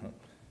to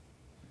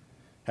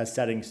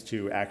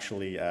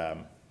actually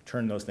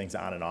turn those things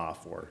on and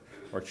off or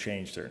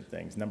change certain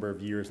things. Number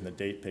of years in the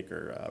date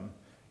picker,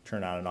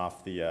 turn on and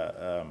off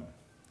the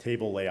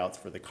table layouts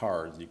for the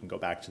cards. You can go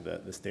back to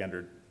the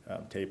standard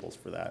tables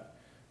for that.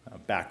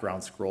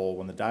 Background scroll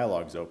when the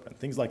dialog's open,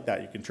 things like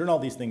that. You can turn all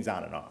these things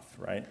on and off,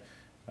 right?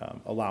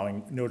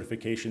 allowing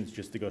notifications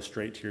just to go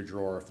straight to your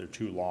drawer if they're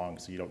too long,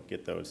 so you don't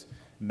get those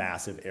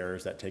massive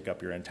errors that take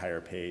up your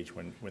entire page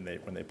when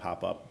they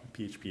pop up,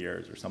 PHP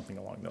errors or something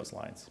along those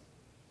lines.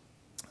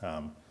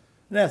 And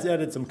that's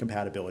added some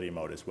compatibility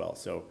mode as well.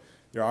 So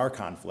there are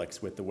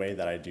conflicts with the way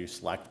that I do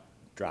select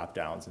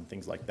drop-downs and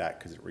things like that,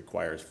 because it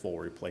requires full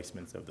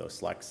replacements of those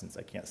selects since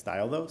I can't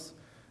style those.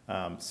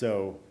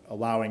 So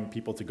allowing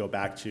people to go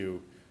back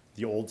to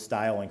the old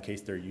style in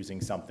case they're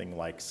using something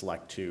like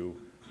select to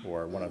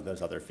or one of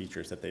those other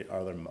features that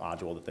other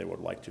module that they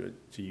would like to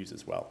use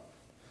as well.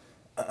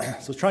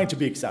 So trying to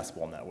be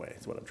accessible in that way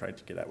is what I'm trying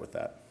to get at with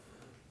that.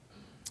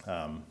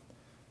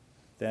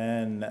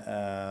 Let's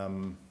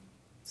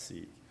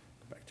see,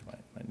 go back to my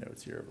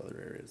notes here of other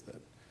areas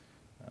that,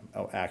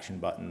 action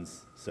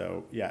buttons.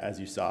 So yeah, as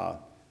you saw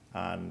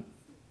on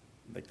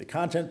like the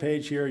content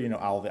page here,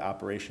 all the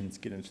operations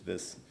get into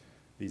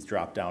these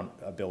drop-down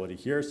ability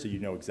here, so you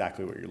know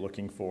exactly what you're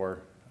looking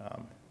for.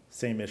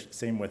 Same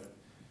with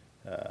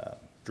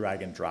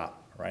drag and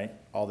drop, right?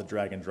 All the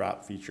drag and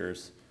drop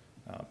features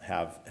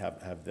have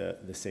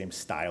the same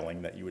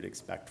styling that you would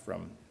expect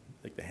from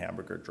like the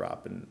hamburger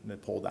drop and the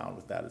pull down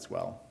with that as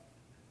well.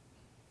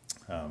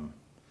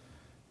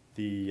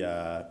 The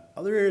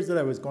other areas that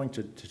I was going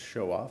to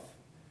show off,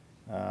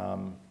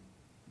 and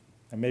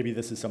maybe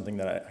this is something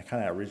that I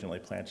kind of originally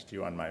planned to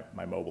do on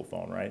my mobile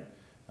phone, right?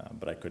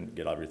 But I couldn't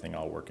get everything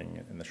all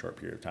working in the short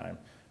period of time.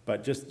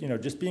 But just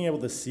being able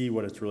to see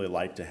what it's really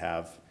like to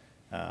have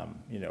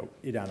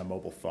it on a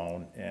mobile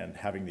phone and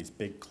having these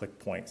big click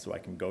points so I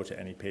can go to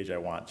any page I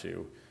want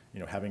to,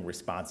 having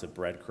responsive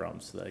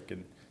breadcrumbs so that I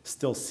can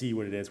still see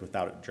what it is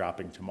without it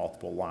dropping to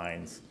multiple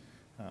lines.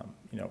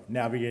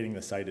 Navigating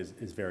the site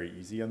is very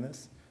easy on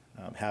this.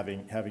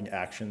 Having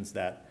actions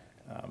that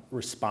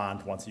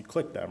respond once you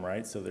click them,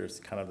 right? So there's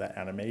kind of that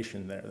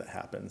animation there that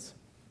happens.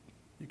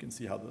 You can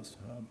see how those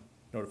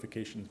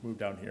notifications move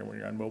down here when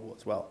you're on mobile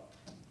as well.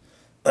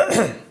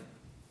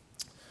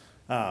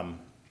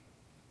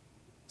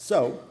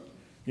 So,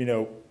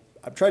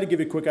 I've tried to give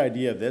you a quick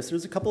idea of this.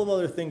 There's a couple of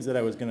other things that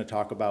I was going to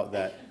talk about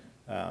that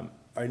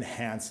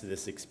enhance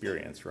this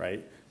experience,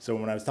 right? So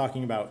when I was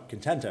talking about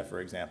Contenta, for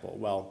example,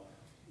 well,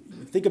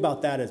 think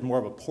about that as more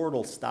of a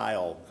portal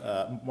style,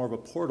 more of a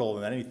portal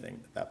than anything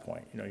at that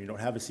point. You don't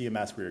have a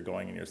CMS where you're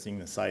going and you're seeing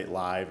the site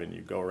live and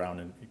you go around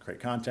and you create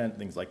content,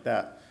 things like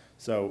that.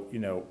 So,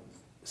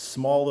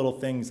 small little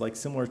things like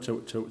similar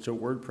to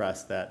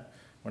WordPress that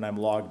when I'm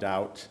logged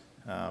out,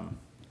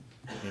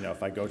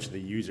 if I go to the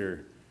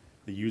user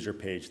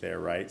page there,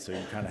 right? So you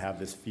kind of have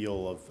this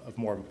feel of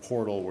more of a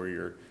portal where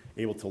you're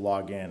able to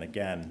log in,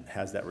 again,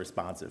 has that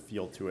responsive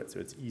feel to it, so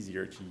it's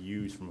easier to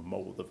use from a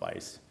mobile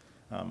device.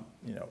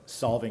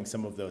 Solving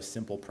some of those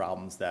simple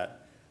problems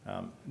that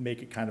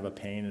make it kind of a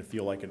pain and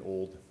feel like an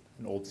old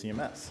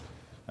CMS.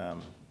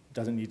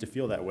 Doesn't need to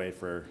feel that way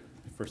for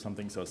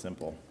something so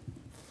simple.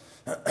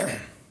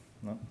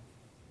 No,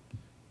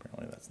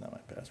 apparently that's not my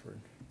password.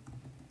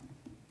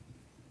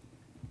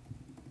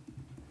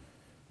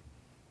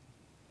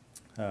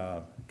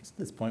 I guess at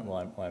this point,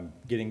 while I'm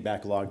getting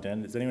back logged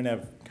in, does anyone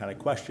have kind of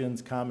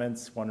questions,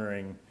 comments,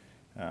 wondering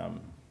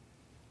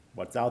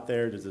what's out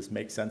there? Does this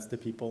make sense to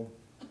people?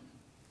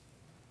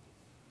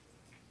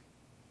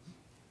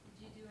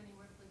 Did you do any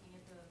work looking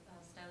at the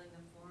styling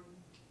the form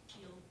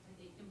field,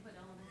 the input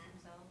elements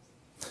themselves?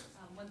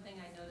 One thing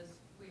I noticed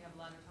we have a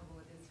lot of trouble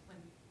with is when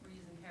we're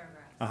using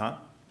paragraphs.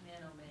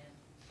 Man, oh man.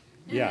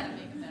 Yeah. That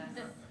make a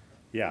mess.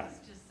 Yeah.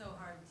 It's just so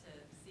hard to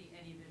see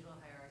any visual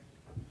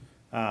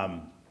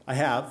hierarchy. I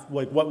have.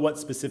 Like, what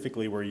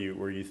specifically were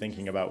you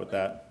thinking about with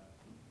that?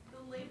 The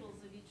labels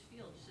of each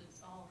field should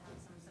all have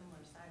some similar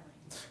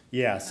styling.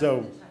 Yeah.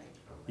 So,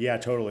 yeah,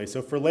 totally.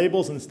 So for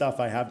labels and stuff,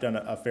 I have done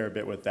a fair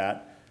bit with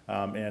that,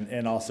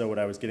 and also what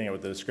I was getting at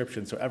with the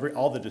description. So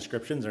all the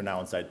descriptions are now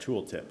inside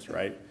tooltips,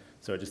 right?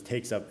 So it just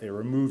it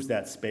removes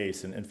that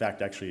space. And in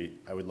fact, actually,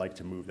 I would like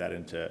to move that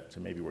into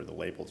maybe where the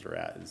labels are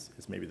at is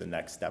maybe the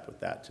next step with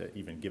that, to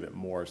even give it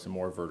some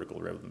more vertical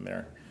rhythm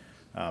there.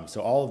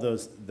 So all of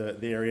those, the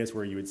areas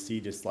where you would see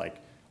just like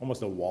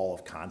almost a wall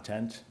of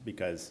content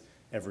because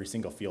every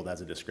single field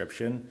has a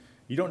description,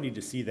 you don't need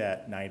to see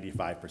that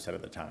 95%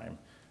 of the time.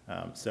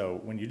 So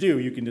when you do,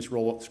 you can just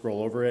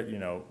scroll over it.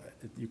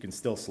 You can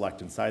still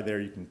select inside there.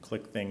 You can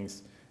click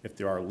things. If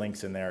there are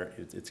links in there,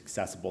 it's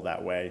accessible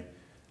that way.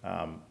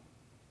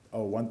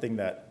 One thing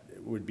that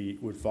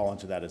would fall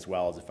into that as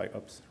well is if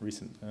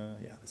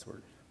this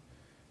word.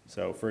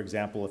 So for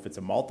example, if it's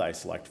a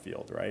multi-select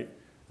field, right?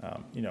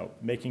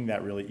 Making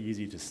that really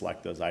easy to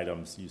select those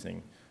items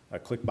using a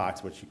click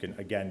box, which you can,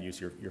 again,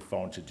 use your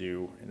phone to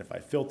do. And if I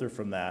filter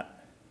from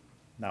that,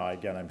 now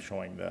again, I'm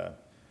showing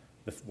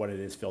what it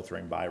is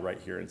filtering by right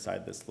here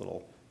inside this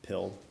little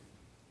pill.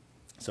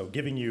 So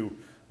giving you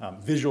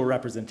visual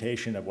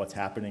representation of what's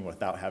happening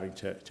without having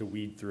to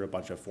weed through a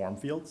bunch of form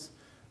fields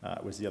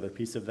was the other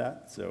piece of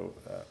that. So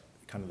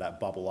kind of that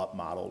bubble up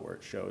model where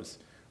it shows,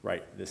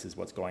 right, this is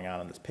what's going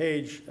on this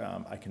page.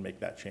 I can make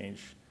that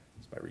change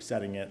by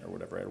resetting it or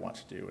whatever I want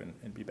to do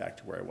and be back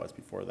to where I was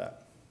before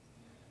that.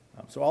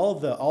 So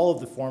all of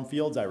the form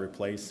fields I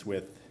replace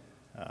with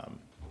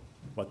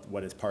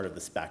what is part of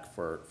the spec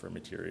for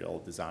Material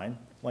Design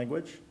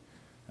Language.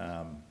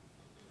 And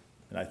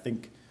I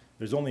think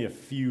there's only a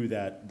few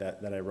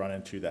that I run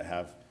into that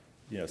have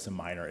some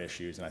minor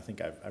issues, and I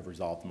think I've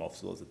resolved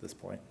most of those at this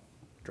point.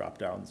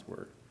 Drop-downs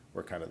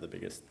were kind of the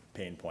biggest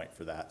pain point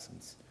for that,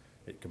 since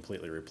it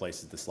completely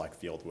replaces the select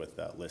field with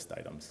list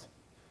items.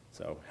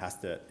 So has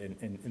to,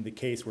 in the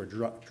case where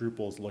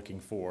Drupal's looking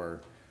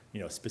for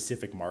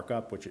specific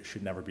markup, which it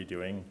should never be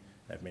doing,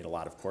 I've made a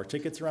lot of core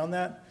tickets around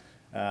that.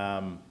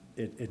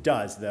 It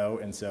does, though,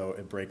 and so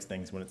it breaks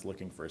things when it's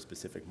looking for a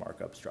specific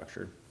markup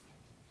structure.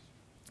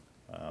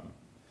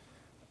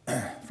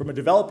 From a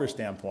developer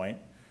standpoint,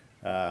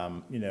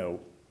 I'm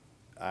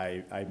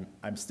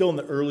still in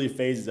the early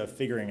phases of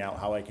figuring out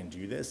how I can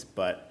do this,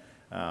 but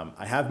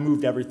I have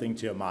moved everything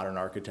to a modern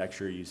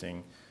architecture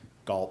using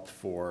Gulp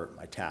for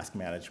my task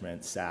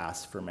management,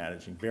 SAS for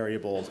managing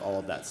variables, all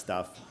of that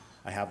stuff.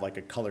 I have like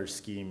a color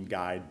scheme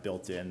guide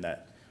built in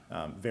that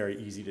very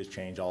easy to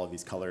change all of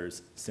these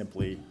colors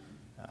simply.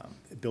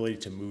 Ability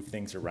to move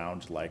things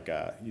around, like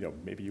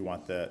maybe you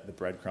want the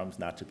breadcrumbs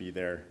not to be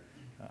there.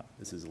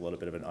 This is a little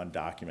bit of an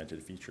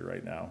undocumented feature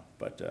right now,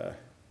 but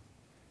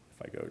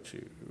if I go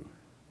to,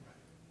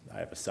 I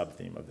have a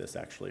sub-theme of this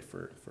actually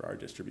for our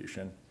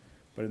distribution.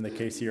 But in the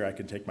case here, I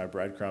can take my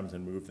breadcrumbs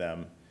and move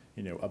them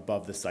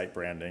above the site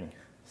branding,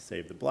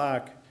 save the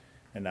black,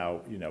 and now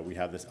we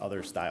have this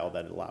other style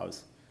that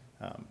allows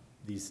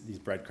these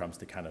breadcrumbs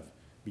to kind of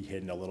be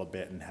hidden a little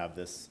bit and have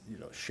this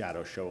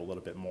shadow show a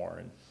little bit more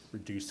and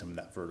reduce some of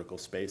that vertical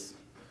space.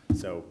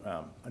 So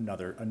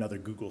another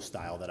Google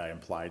style that I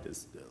implied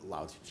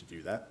allows you to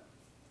do that.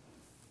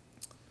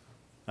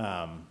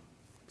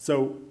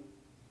 So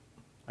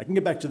I can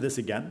get back to this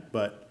again,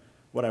 but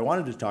what I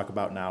wanted to talk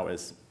about now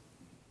is,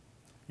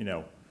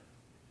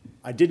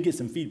 I did get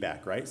some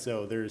feedback, right?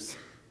 So it's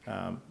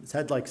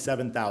had like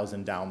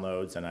 7,000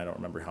 downloads, and I don't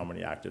remember how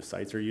many active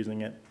sites are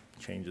using it.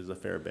 Changes a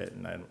fair bit,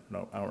 and I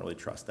don't really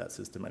trust that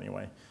system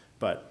anyway.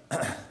 But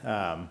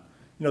some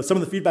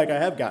of the feedback I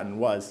have gotten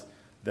was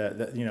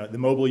the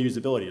mobile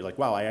usability. Like,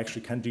 wow, I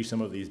actually can do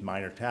some of these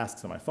minor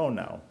tasks on my phone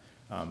now.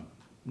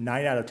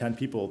 9 out of 10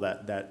 people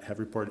that have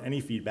reported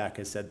any feedback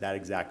has said that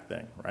exact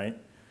thing, right?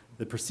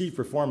 The perceived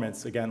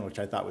performance, again, which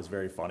I thought was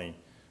very funny.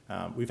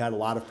 We've had a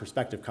lot of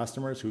prospective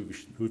customers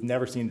who've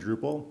never seen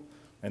Drupal,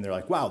 and they're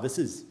like, wow, this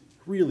is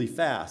really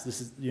fast. This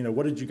is,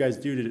 what did you guys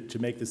do to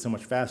make this so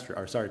much faster?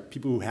 Or sorry,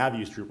 people who have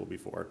used Drupal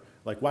before.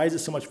 Like, why is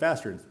this so much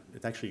faster?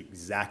 It's actually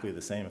exactly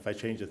the same. If I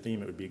change the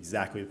theme, it would be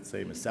exactly the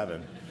same as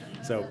 7.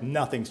 So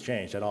nothing's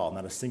changed at all,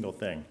 not a single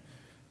thing.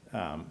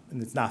 And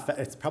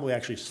it's probably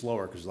actually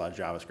slower because there's a lot of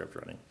JavaScript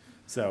running.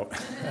 So,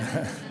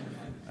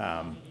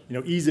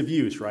 ease of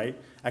use, right?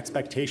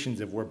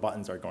 Expectations of where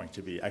buttons are going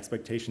to be,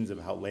 expectations of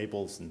how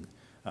labels and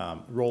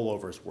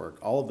rollovers work,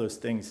 all of those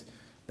things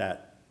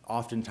that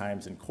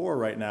oftentimes in core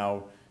right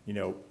now,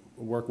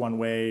 work one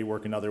way,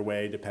 work another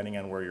way, depending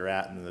on where you're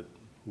at and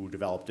who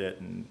developed it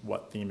and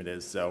what theme it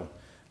is. So,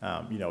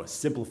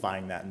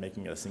 simplifying that and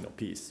making it a single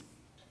piece.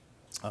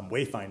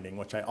 Wayfinding,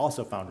 which I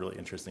also found really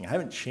interesting. I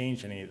haven't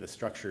changed any of the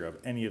structure of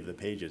any of the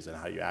pages and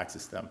how you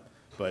access them,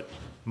 but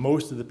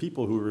most of the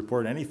people who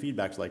report any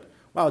feedback is like,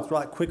 wow, it's a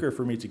lot quicker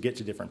for me to get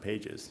to different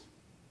pages.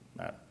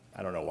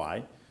 I don't know why.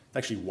 It's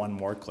actually one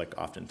more click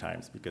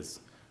oftentimes because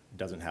it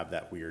doesn't have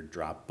that weird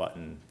drop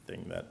button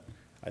thing that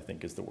I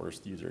think is the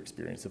worst user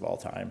experience of all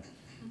time.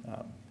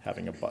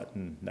 Having a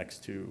button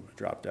next to a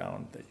drop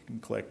down that you can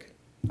click.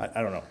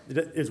 I don't know.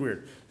 It's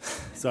weird.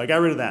 So I got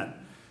rid of that.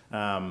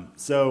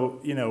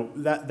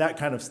 That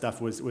kind of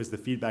stuff was the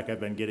feedback I've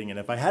been getting. And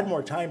if I had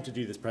more time to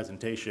do this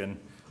presentation,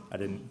 I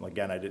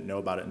didn't know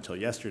about it until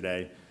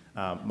yesterday.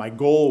 My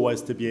goal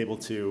was to be able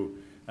to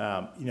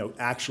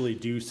actually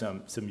do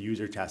some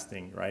user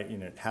testing, right?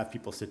 Have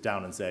people sit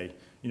down and say,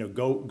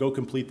 go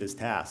complete this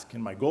task.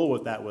 And my goal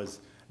with that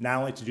was not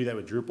only to do that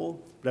with Drupal,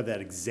 but have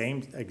that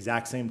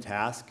exact same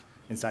task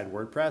inside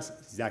WordPress,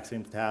 exact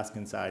same task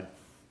inside,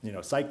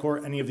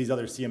 Sitecore, any of these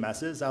other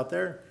CMSs out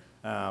there,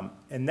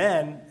 and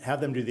then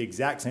have them do the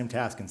exact same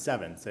task in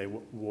 7. Say,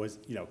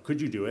 could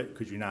you do it?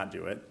 Could you not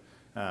do it?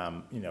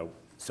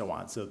 So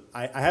on. So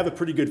I have a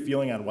pretty good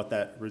feeling on what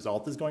that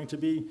result is going to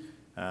be.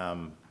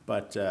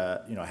 But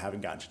I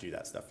haven't gotten to do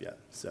that stuff yet.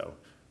 So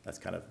that's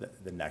kind of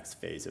the next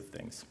phase of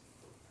things.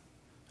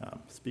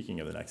 Speaking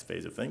of the next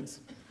phase of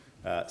things,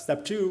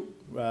 step 2.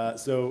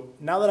 So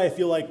now that I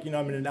feel like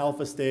I'm in an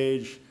alpha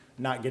stage,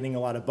 not getting a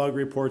lot of bug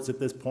reports at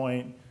this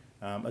point,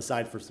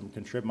 aside for some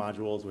contrib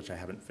modules, which I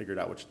haven't figured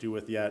out what to do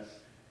with yet.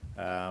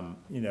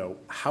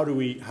 How do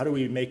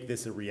we make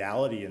this a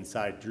reality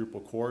inside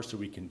Drupal core so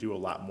we can do a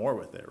lot more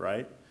with it,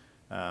 right?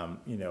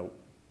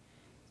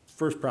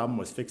 First problem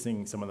was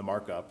fixing some of the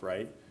markup,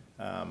 right?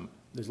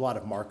 There's a lot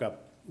of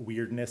markup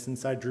weirdness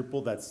inside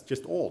Drupal that's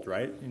just old,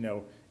 right?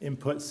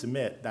 Input,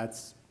 submit,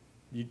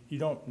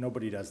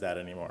 nobody does that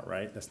anymore,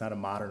 right? That's not a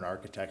modern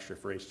architecture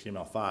for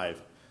HTML5.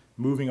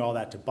 Moving all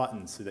that to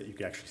buttons so that you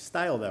can actually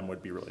style them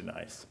would be really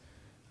nice.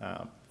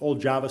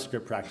 old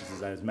JavaScript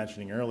practices I was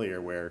mentioning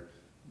earlier where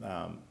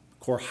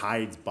core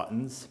hides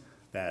buttons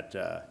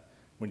that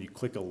when you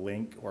click a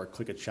link or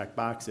click a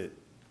checkbox, it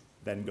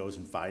then goes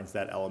and finds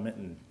that element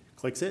and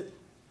clicks it.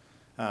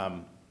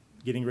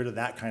 Getting rid of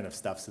that kind of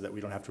stuff so that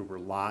we don't have to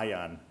rely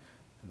on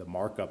the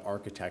markup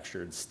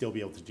architecture and still be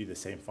able to do the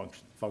same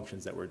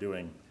functions that we're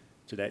doing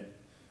today.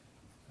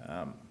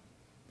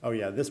 Oh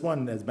yeah, this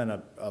one has been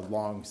a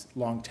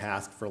long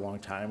task for a long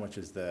time, which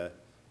is the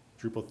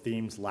Drupal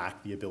themes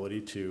lack the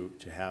ability to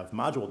have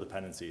module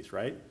dependencies,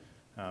 right?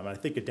 And I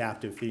think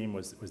adaptive theme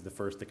was the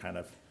first to kind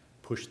of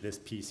push this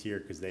piece here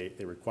because they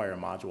require a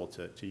module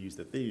to use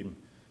the theme.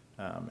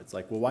 It's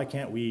like, well, why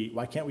can't we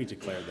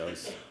declare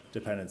those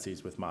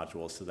dependencies with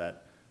modules so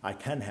that I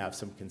can have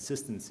some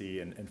consistency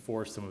and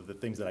force some of the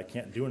things that I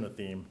can't do in a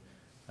theme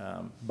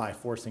by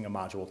forcing a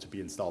module to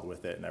be installed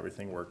with it and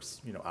everything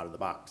works, out of the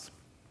box.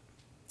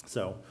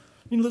 So,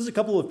 there's a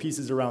couple of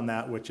pieces around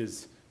that, which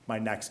is my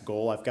next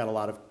goal. I've got a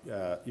lot of,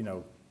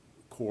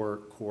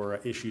 core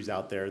issues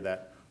out there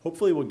that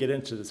hopefully we'll get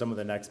into some of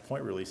the next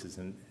point releases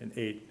in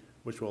 8,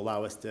 which will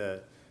allow us to,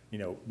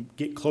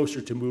 get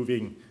closer to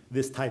moving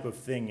this type of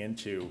thing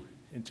into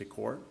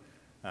core.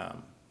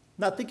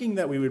 Not thinking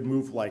that we would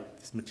move like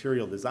this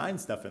material design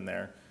stuff in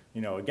there.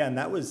 Again,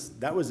 that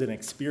was an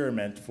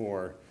experiment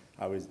for,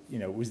 it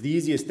was the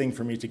easiest thing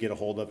for me to get a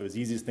hold of. It was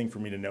the easiest thing for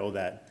me to know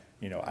that,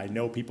 I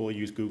know people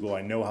use Google.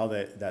 I know how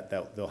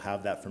they'll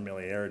have that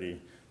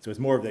familiarity. So it's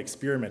more of the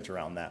experiment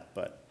around that.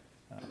 But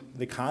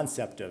the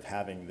concept of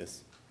having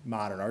this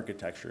modern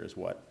architecture is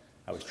what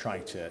I was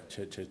trying to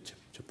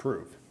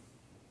prove.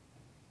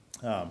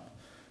 And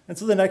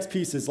so the next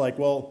piece is like,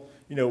 well,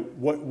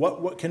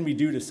 what can we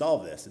do to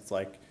solve this? It's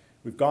like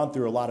we've gone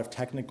through a lot of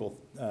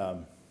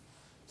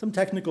some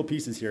technical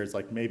pieces here. It's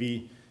like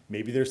maybe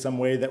there's some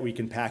way that we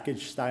can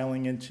package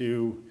styling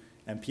into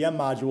NPM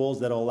modules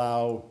that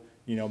allow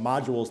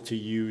modules to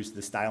use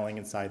the styling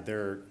inside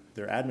their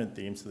admin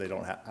theme, so I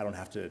don't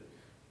have to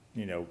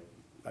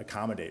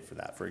accommodate for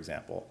that, for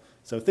example.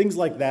 So things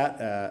like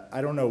that.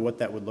 I don't know what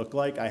that would look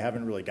like. I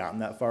haven't really gotten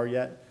that far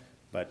yet.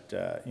 But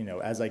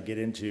as I get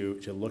into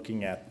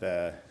looking at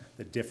the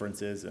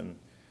differences and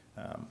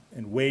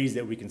ways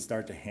that we can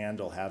start to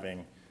handle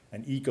having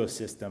an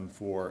ecosystem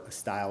for a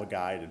style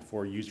guide and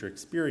for user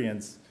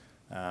experience,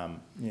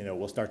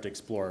 we'll start to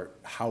explore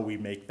how we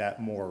make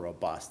that more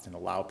robust and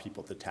allow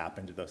people to tap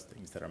into those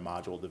things that are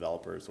module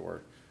developers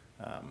or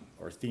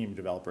theme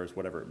developers,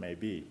 whatever it may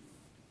be.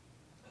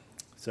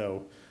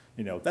 So,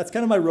 that's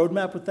kind of my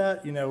roadmap with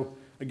that.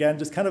 Again,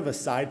 just kind of a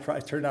side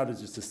project. It turned out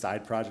as just a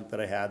side project that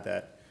I had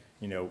that.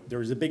 There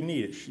was a big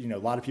need. A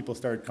lot of people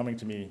started coming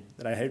to me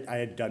that I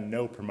had done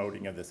no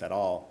promoting of this at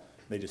all.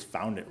 They just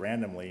found it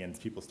randomly, and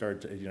people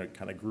started to,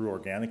 kind of grew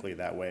organically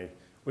that way,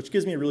 which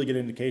gives me a really good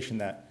indication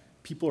that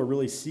people are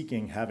really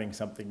seeking having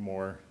something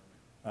more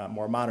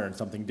modern,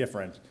 something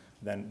different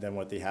than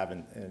what they have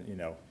in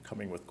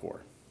coming with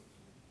core.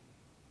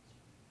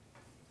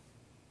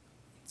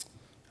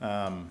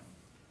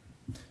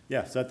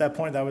 Yeah. So at that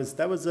point, that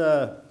was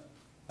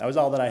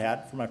all that I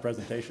had for my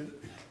presentation.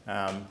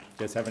 If you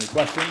guys have any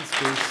questions,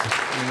 please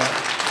let me know.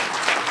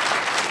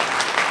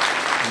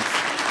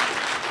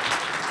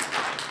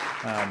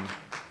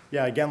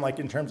 Yeah, again, like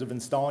in terms of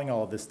installing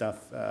all of this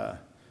stuff, I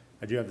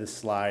do have this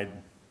slide.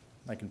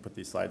 I can put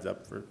these slides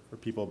up for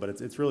people, but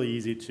it's really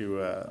easy to,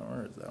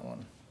 where is that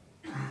one?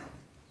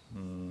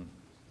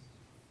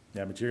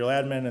 Yeah, Material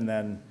Admin, and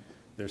then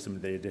there's some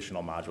of the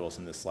additional modules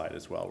in this slide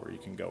as well where you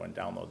can go and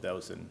download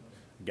those. And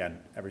again,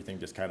 everything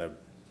just kind of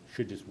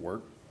should just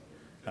work.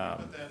 Can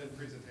you put that in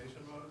presentation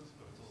mode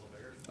so it's a little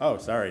bigger? Oh,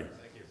 sorry.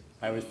 Thank you.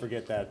 I always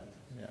forget that.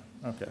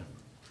 Yeah, okay.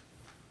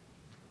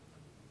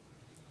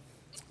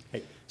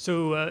 Hey.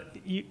 So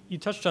you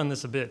touched on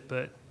this a bit,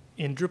 but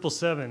in Drupal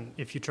 7,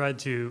 if you tried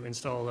to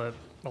install an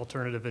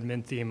alternative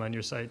admin theme on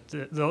your site,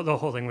 the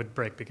whole thing would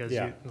break because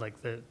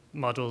the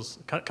modules,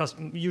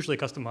 usually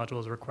custom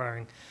modules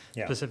requiring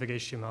specific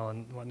HTML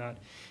and whatnot.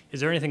 Is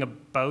there anything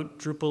about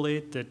Drupal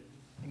 8 that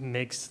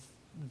makes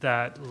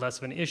that less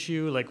of an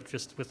issue, like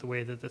just with the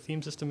way that the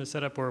theme system is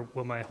set up, or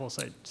will my whole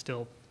site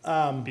still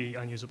be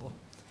unusable?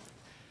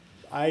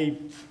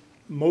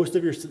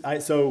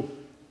 So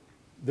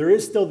there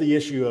is still the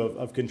issue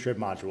of contrib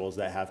modules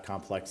that have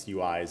complex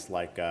UIs,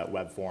 like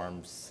web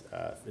forms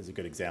is a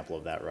good example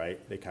of that, right?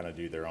 They kind of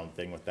do their own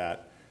thing with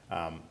that.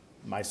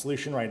 My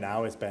solution right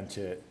now has been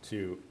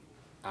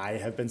I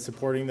have been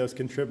supporting those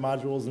contrib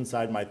modules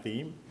inside my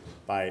theme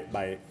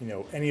by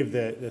any of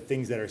the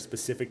things that are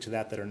specific to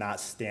that are not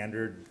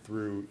standard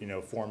through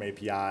Form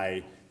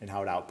API and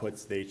how it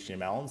outputs the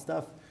HTML and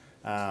stuff.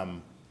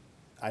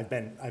 I've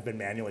been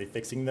manually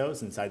fixing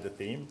those inside the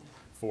theme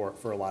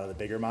for a lot of the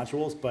bigger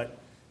modules, but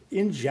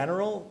in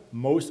general,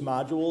 most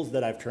modules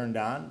that I've turned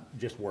on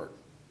just work.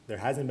 There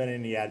hasn't been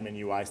any admin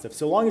UI stuff.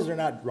 So long as they're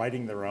not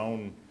writing their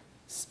own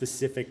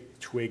specific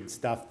Twig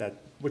stuff,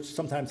 which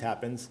sometimes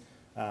happens,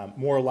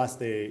 more or less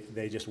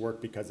they just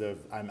work because of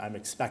I'm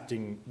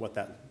expecting what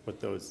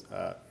those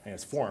and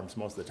it's forms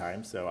most of the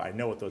time. So I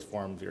know what those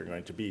forms are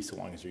going to be so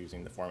long as you're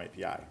using the Form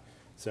API.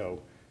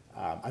 So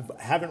I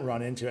haven't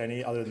run into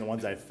any other than the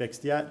ones I've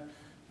fixed yet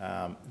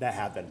that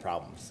have been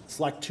problems.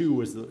 Select 2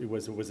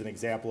 was an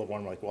example of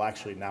one where like, well,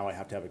 actually now I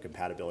have to have a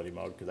compatibility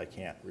mode because I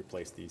can't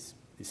replace these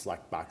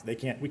select boxes.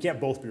 We can't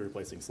both be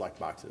replacing select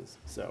boxes.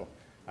 So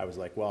I was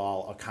like, well,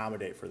 I'll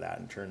accommodate for that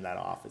and turn that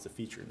off as a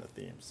feature in the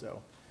theme.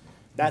 So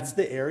that's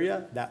the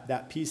area,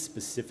 that piece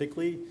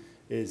specifically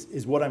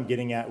is what I'm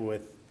getting at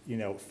with,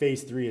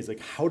 phase 3 is like,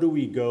 how do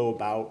we go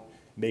about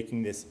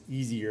making this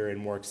easier and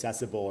more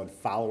accessible and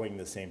following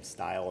the same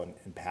style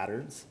and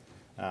patterns?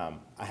 I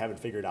haven't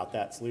figured out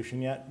that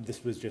solution yet.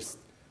 This was just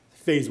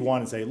phase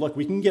 1 and say, look,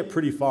 we can get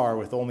pretty far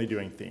with only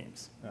doing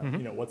themes.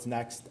 What's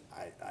next?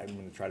 I'm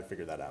going to try to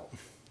figure that out.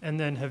 And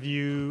then have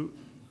you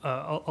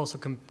also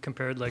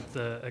compared like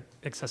the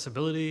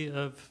accessibility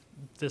of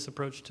this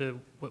approach to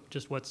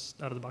what's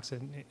out of the box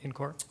in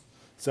core?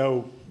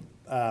 So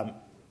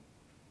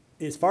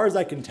as far as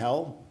I can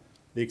tell,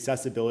 the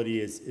accessibility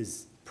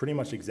is pretty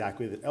much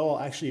exactly that. Oh,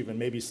 actually even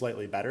maybe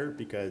slightly better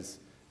because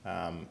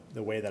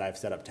the way that I've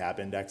set up tab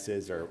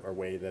indexes or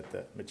way that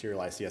the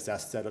Materialize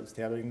CSS set up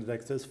tab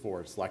indexes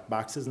for select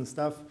boxes and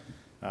stuff.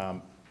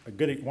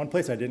 One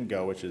place I didn't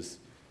go, which is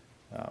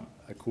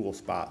a cool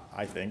spot,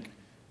 I think,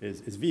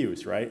 is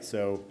views, right?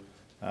 So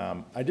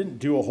I didn't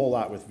do a whole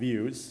lot with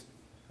views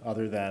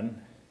other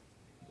than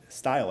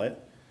style it,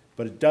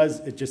 but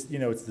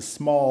it's the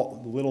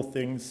small little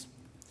things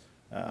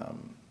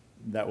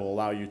that will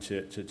allow you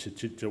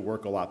to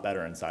work a lot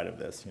better inside of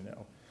this,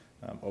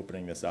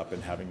 opening this up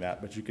and having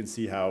that. But you can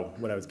see how,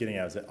 what I was getting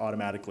at is it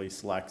automatically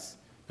selects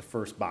the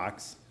first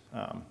box.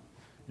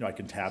 I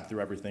can tab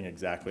through everything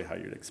exactly how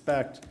you'd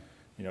expect.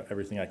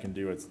 Everything I can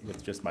do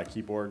with just my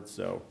keyboard.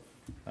 So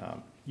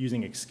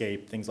using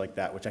escape, things like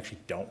that, which actually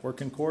don't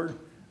work in core,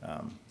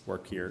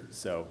 work here.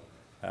 So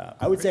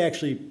I would say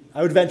actually,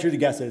 I would venture to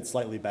guess that it's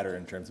slightly better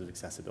in terms of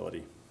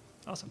accessibility.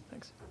 Awesome,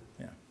 thanks.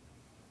 Yeah.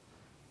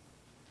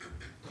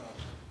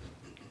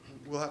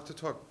 We'll have to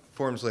talk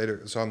forms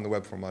later. So I'm the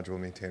web form module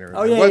maintainer.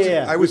 Oh,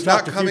 yeah. I was We've not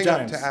talked a few coming up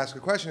times. to ask a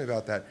question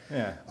about that.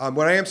 Yeah.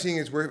 What I am seeing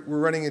is we're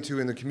running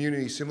into in the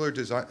community similar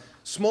design,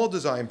 small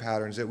design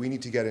patterns that we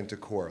need to get into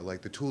core.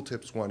 Like the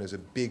tooltips one is a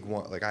big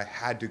one. Like I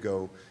had to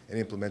go and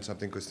implement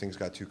something because things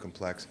got too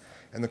complex.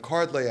 And the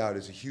card layout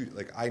is a huge,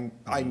 like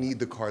I need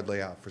the card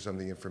layout for some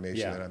of the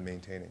information that I'm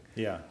maintaining.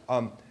 Yeah.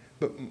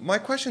 But my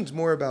question's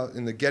more about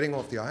in the getting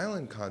off the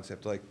island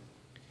concept. Like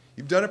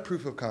you've done a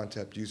proof of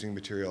concept using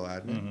Material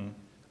Admin. Mm-hmm.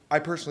 I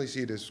personally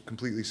see it as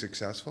completely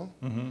successful.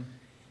 Mm-hmm.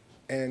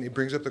 And it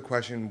brings up the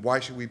question, why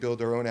should we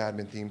build our own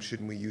admin theme?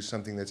 Shouldn't we use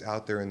something that's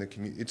out there in the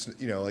community? It's,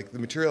 like the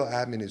Material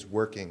Admin is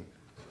working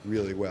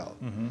really well.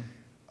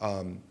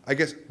 Mm-hmm. I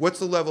guess, what's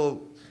the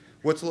level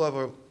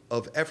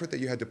of effort that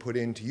you had to put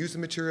in to use the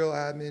Material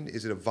Admin?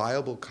 Is it a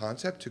viable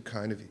concept to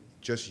kind of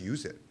just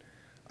use it?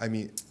 I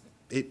mean,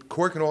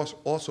 core can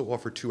also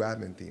offer 2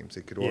 admin themes.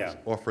 It could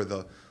offer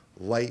the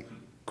light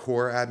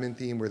core admin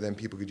theme where then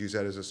people could use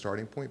that as a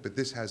starting point, but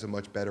this has a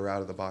much better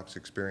out-of-the-box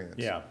experience.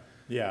 Yeah.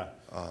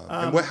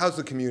 And how's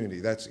the community?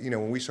 That's,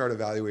 when we start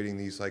evaluating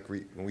these, like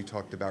when we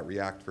talked about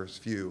React versus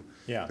Vue,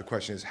 the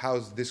question is,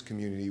 how's this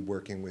community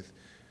working with,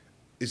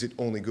 is it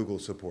only Google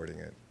supporting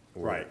it?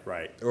 Or,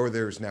 Right. Or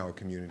there's now a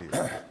community.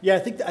 Yeah, I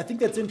think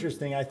that's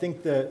interesting. I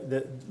think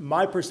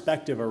my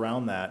perspective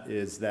around that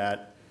is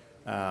that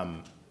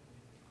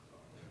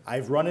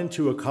I've run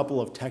into a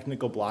couple of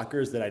technical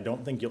blockers that I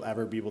don't think you'll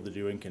ever be able to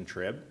do in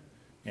Contrib.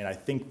 And I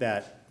think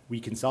that we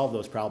can solve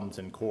those problems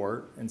in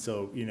core. And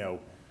so,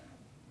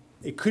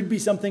 it could be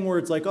something where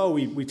it's like, oh,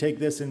 we take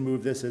this and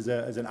move this as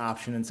an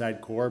option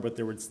inside core, but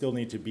there would still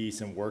need to be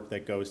some work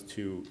that goes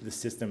to the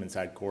system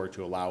inside core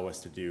to allow us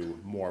to do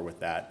more with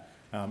that.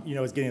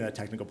 It's getting that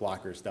technical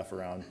blocker stuff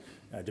around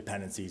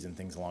dependencies and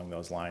things along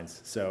those lines.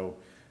 So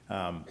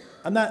I'm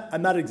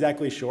not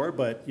exactly sure,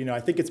 but I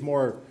think it's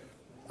more,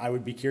 I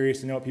would be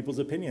curious to know what people's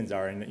opinions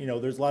are. And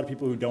there's a lot of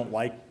people who don't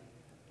like,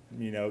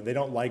 they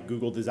don't like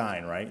Google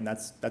design, right? And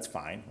that's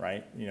fine,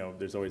 right?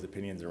 There's always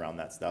opinions around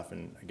that stuff.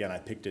 And again, I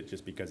picked it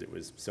just because it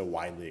was so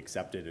widely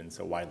accepted and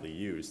so widely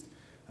used.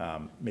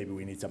 Maybe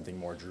we need something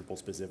more Drupal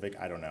specific,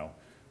 I don't know.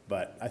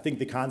 But I think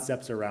the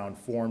concepts around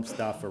form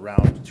stuff,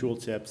 around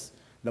tooltips,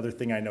 another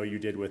thing I know you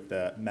did with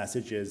the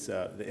messages,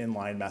 the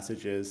inline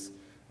messages,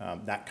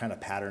 that kind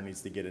of pattern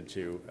needs to get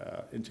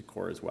into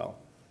core as well.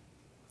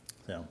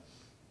 So.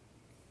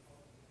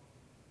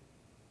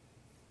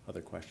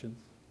 Other questions?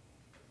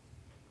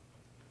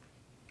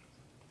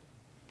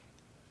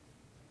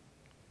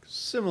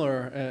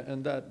 Similar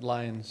in that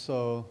line.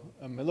 So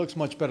it looks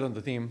much better than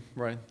the theme,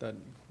 right? That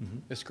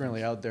is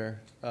currently out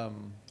there.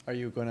 Are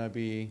you going to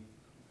be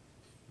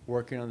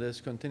working on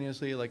this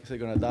continuously? Like, is it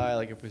going to die?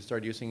 Like, if we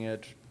start using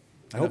it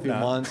in a few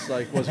months,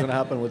 like, what's going to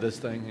happen with this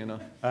thing?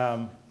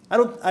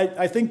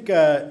 I think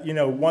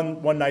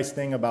one nice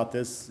thing about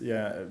this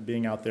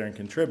being out there in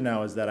Contrib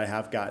now is that I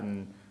have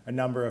gotten a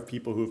number of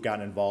people who've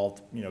gotten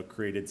involved,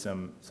 created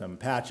some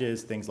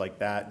patches, things like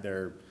that.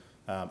 They're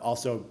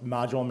Also,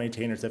 module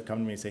maintainers have come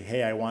to me and say,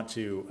 hey, I want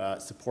to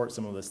support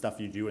some of the stuff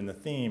you do in the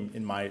theme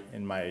in my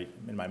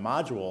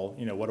module.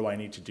 You know, what do I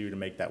need to do to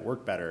make that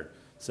work better?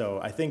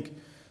 So I think,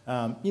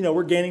 you know,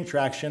 we're gaining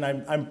traction.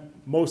 I'm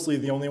mostly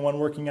the only one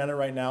working on it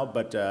right now,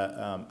 but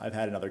I've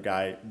had another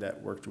guy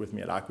that worked with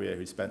me at Acquia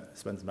who spent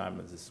some time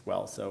with this as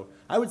well. So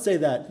I would say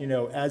that, you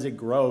know, as it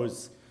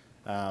grows,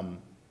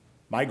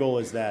 my goal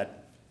is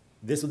that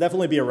this will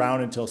definitely be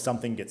around until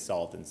something gets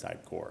solved inside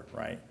core,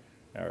 right?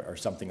 Or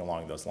something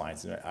along those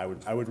lines. And I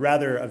would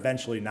rather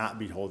eventually not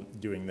be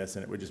doing this,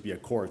 and it would just be a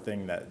core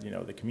thing that, you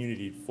know, the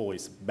community fully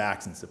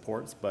backs and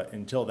supports. But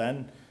until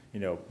then, you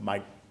know,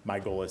 my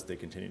goal is to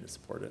continue to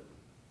support it.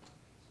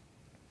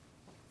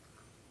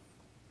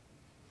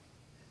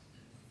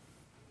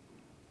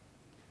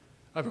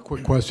 I have a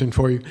quick question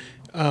for you.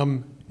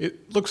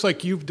 It looks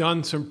like you've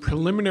done some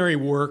preliminary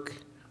work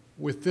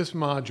with this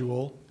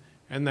module,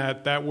 and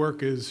that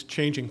work is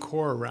changing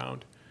core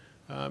around.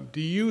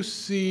 Do you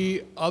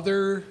see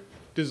other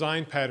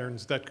design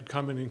patterns that could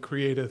come in and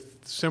create a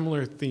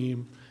similar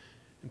theme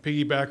and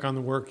piggyback on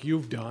the work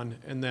you've done,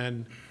 and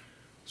then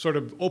sort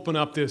of open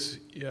up this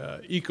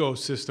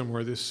ecosystem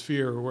or this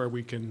sphere where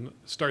we can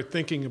start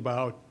thinking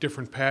about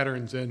different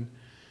patterns and,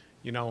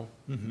 you know,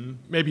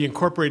 maybe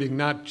incorporating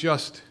not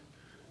just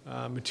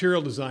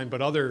material design,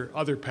 but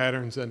other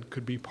patterns that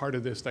could be part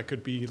of this, that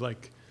could be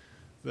like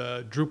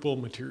the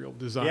Drupal material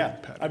design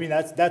pattern. I mean,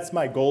 that's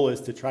my goal, is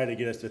to try to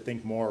get us to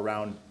think more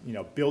around, you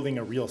know, building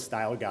a real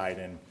style guide.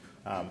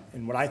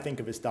 And what I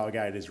think of as style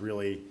guide is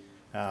really,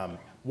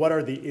 what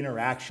are the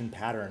interaction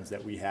patterns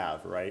that we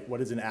have, right? What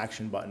does an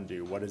action button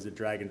do? What does a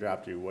drag and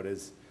drop do? What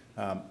is,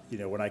 you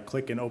know, when I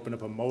click and open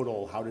up a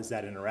modal, how does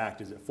that interact?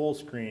 Is it full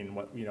screen?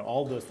 What, you know,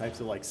 all those types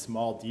of like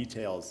small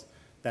details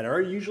that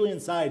are usually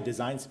inside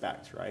design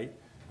specs, right?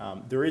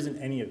 There isn't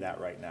any of that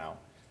right now.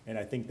 And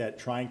I think that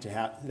trying to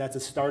have, that's a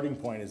starting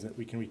point, is that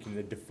we can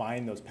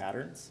define those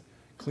patterns,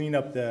 clean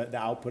up the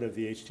output of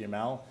the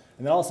HTML,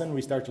 and then all of a sudden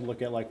we start to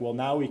look at like, well,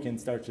 now we can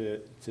start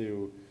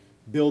to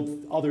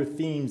build other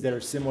themes that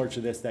are similar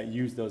to this, that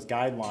use those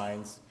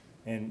guidelines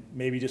and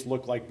maybe just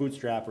look like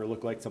Bootstrap or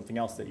look like something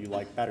else that you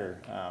like better.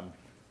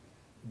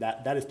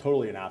 That is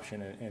totally an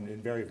option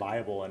and very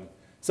viable. And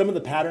some of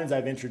the patterns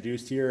I've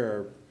introduced here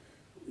are,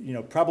 you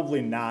know,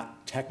 probably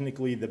not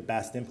technically the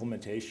best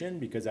implementation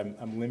because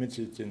I'm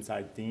limited to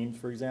inside themes,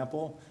 for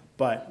example.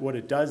 But what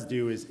it does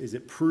do is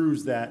it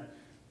proves that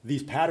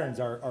these patterns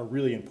are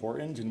really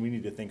important, and we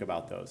need to think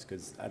about those,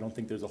 because I don't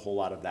think there's a whole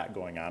lot of that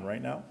going on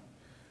right now.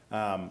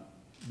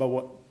 But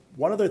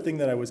one other thing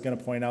that I was going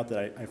to point out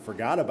that I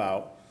forgot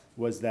about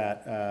was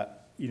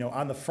that, you know,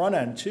 on the front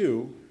end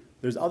too,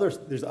 there's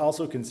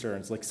also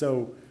concerns. Like,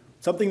 so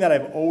something that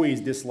I've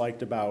always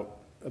disliked about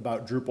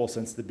Drupal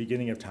since the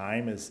beginning of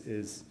time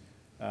is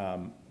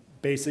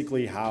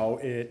basically how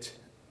it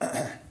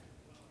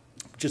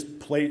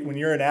when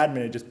you're an admin,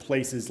 it just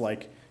places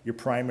like your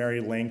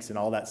primary links and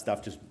all that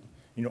stuff just,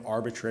 you know,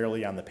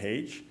 arbitrarily on the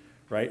page,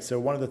 right? So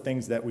one of the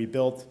things that we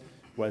built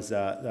was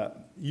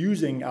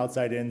using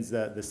outside in's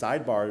the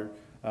sidebar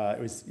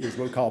is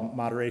what we call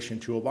moderation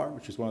toolbar,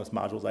 which is one of those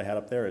modules I had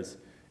up there. Is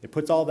it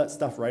puts all that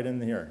stuff right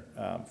in here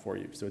for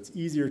you, so it's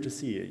easier to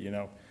see it. You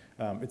know,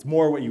 it's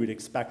more what you would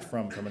expect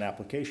from an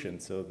application.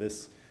 So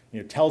this,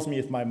 you know, tells me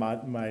if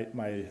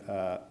my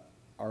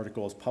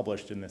article is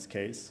published in this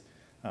case,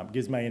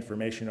 gives my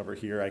information over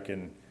here. I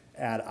can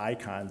add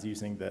icons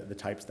using the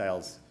type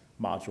styles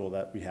module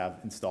that we have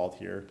installed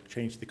here,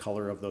 change the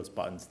color of those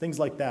buttons, things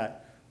like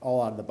that,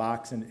 all out of the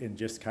box, and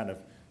just kind of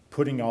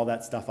putting all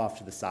that stuff off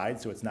to the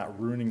side so it's not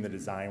ruining the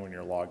design when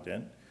you're logged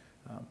in.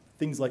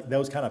 Things like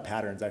those kind of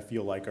patterns I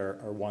feel like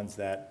are ones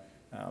that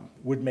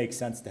would make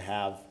sense to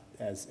have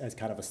as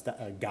kind of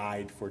a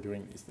guide for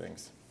doing these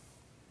things.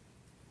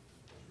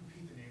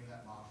 Repeat the name of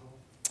that module.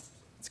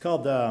 It's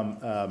called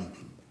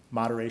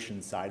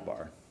Moderation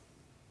Sidebar.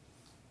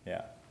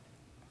 Yeah.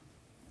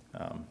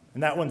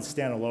 And that one's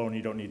standalone.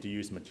 You don't need to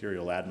use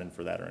Material Admin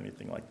for that or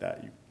anything like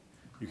that.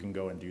 You can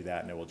go and do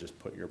that, and it will just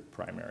put your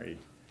primary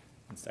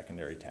and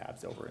secondary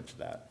tabs over into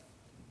that.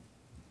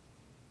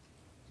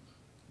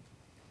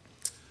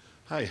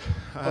 Hi.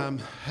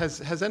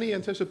 Has any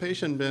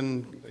anticipation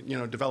been, you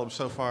know, developed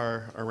so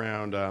far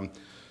around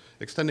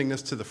extending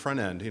this to the front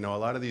end? You know, a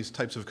lot of these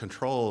types of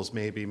controls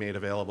may be made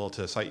available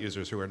to site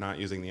users who are not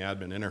using the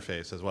admin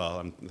interface as well.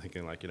 I'm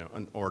thinking like, you know,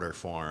 an order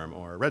form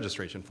or a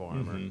registration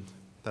form or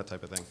that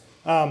type of thing.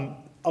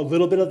 A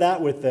little bit of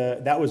that with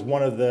that was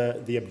one of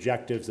the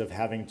objectives of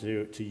having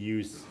to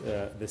use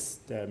this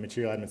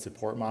Material Admin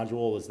Support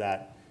module, is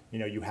that, you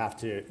know, you have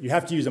to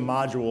use a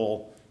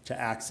module to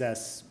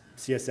access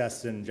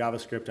CSS and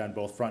JavaScript on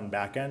both front and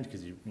back end,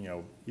 because you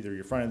know, either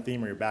your front end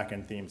theme or your back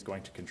end theme is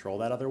going to control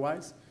that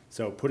otherwise.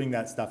 So putting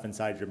that stuff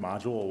inside your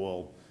module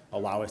will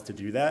allow us to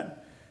do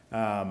that.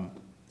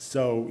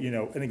 So, you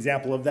know, an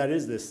example of that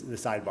is the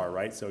sidebar,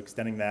 right? So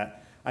extending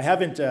that. I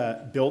haven't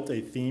built a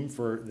theme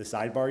for the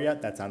sidebar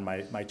yet. That's on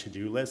my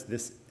to-do list.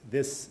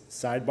 This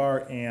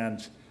sidebar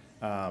and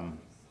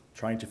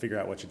trying to figure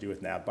out what to do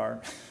with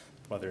navbar,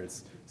 whether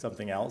it's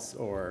something else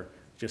or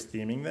just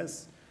theming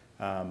this.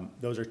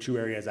 Those are two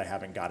areas I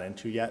haven't got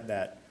into yet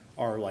that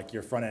are like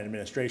your front-end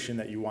administration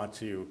that you want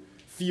to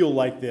feel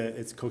like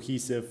it's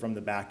cohesive from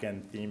the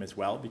back-end theme as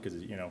well, because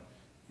you're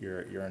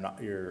an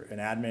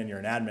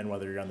admin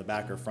whether you're on the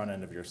back or front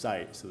end of your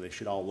site, so they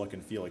should all look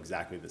and feel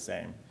exactly the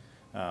same.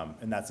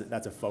 And that's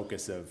a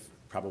focus of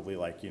probably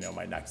like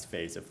my next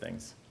phase of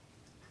things.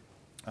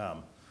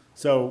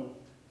 So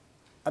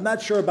I'm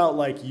not sure about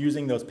like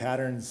using those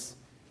patterns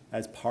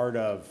as part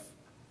of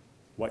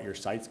what your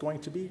site's going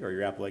to be or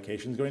your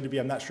application's going to be.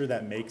 I'm not sure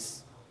that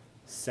makes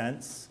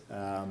sense.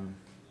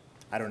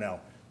 I don't know.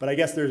 But I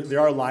guess there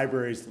are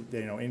libraries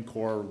in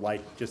core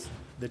like just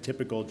the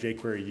typical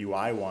jQuery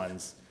UI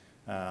ones.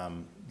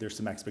 There's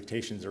some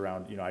expectations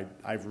around,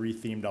 I've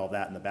rethemed all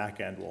that in the back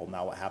end. Well,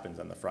 now what happens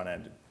on the front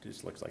end? It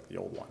just looks like the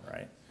old one,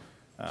 right?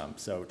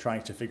 So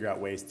trying to figure out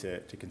ways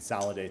to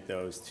consolidate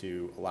those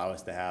to allow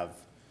us to have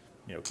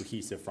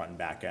cohesive front and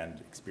back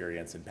end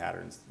experience and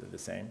patterns that are the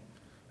same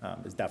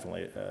is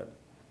definitely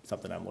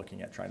something I'm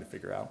looking at trying to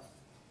figure out.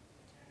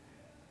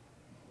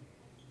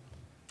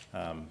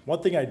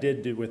 One thing I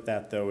did do with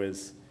that though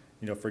is,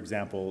 for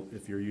example,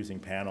 if you're using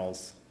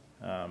panels,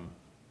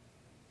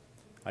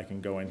 I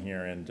can go in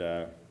here and,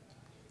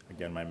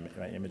 again,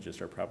 my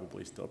images are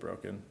probably still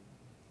broken.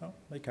 Well,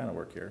 they kind of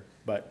work here,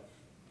 but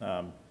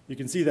you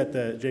can see that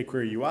the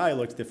jQuery UI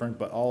looks different,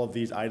 but all of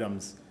these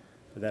items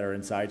that are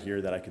inside here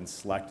that I can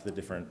select the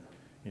different,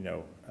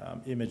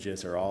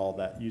 images are all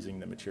that using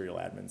the Material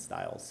Admin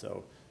styles.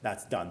 So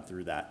that's done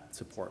through that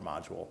support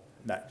module.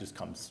 That just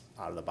comes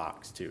out of the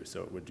box too.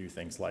 So it would do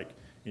things like,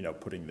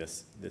 putting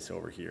this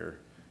over here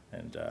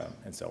and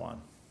so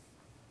on.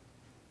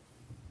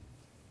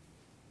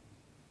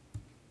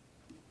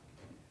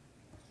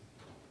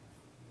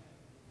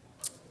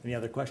 Any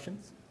other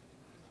questions?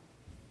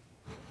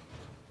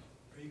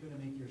 Are you going to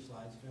make your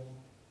slides fill?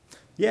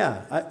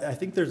 Yeah, I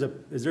think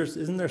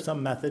isn't there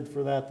some method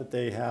for that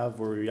they have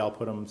where we all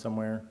put them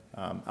somewhere?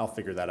 I'll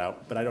figure that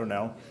out, but I don't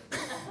know.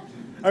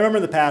 I remember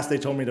in the past they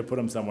told me to put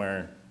them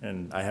somewhere,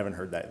 and I haven't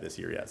heard that this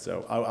year yet.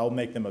 So I'll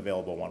make them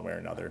available one way or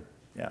another.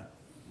 Yeah.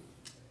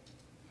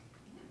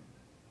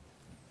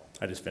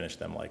 I just finished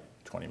them like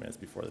 20 minutes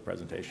before the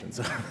presentation.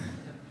 So.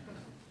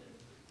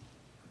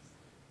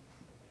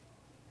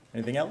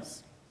 Anything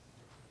else?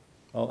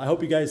 Well, I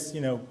hope you guys,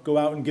 go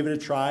out and give it a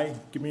try.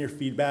 Give me your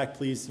feedback,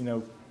 please.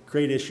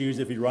 Create issues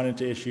if you run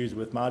into issues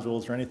with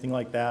modules or anything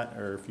like that,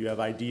 or if you have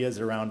ideas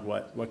around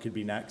what could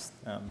be next.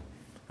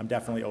 I'm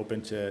definitely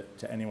open to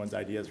anyone's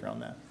ideas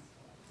around that.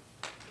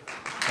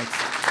 Thanks.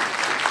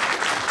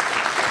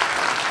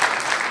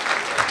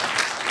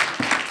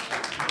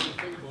 The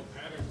thing about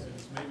patterns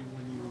is maybe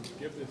when you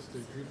give this to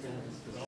Drupal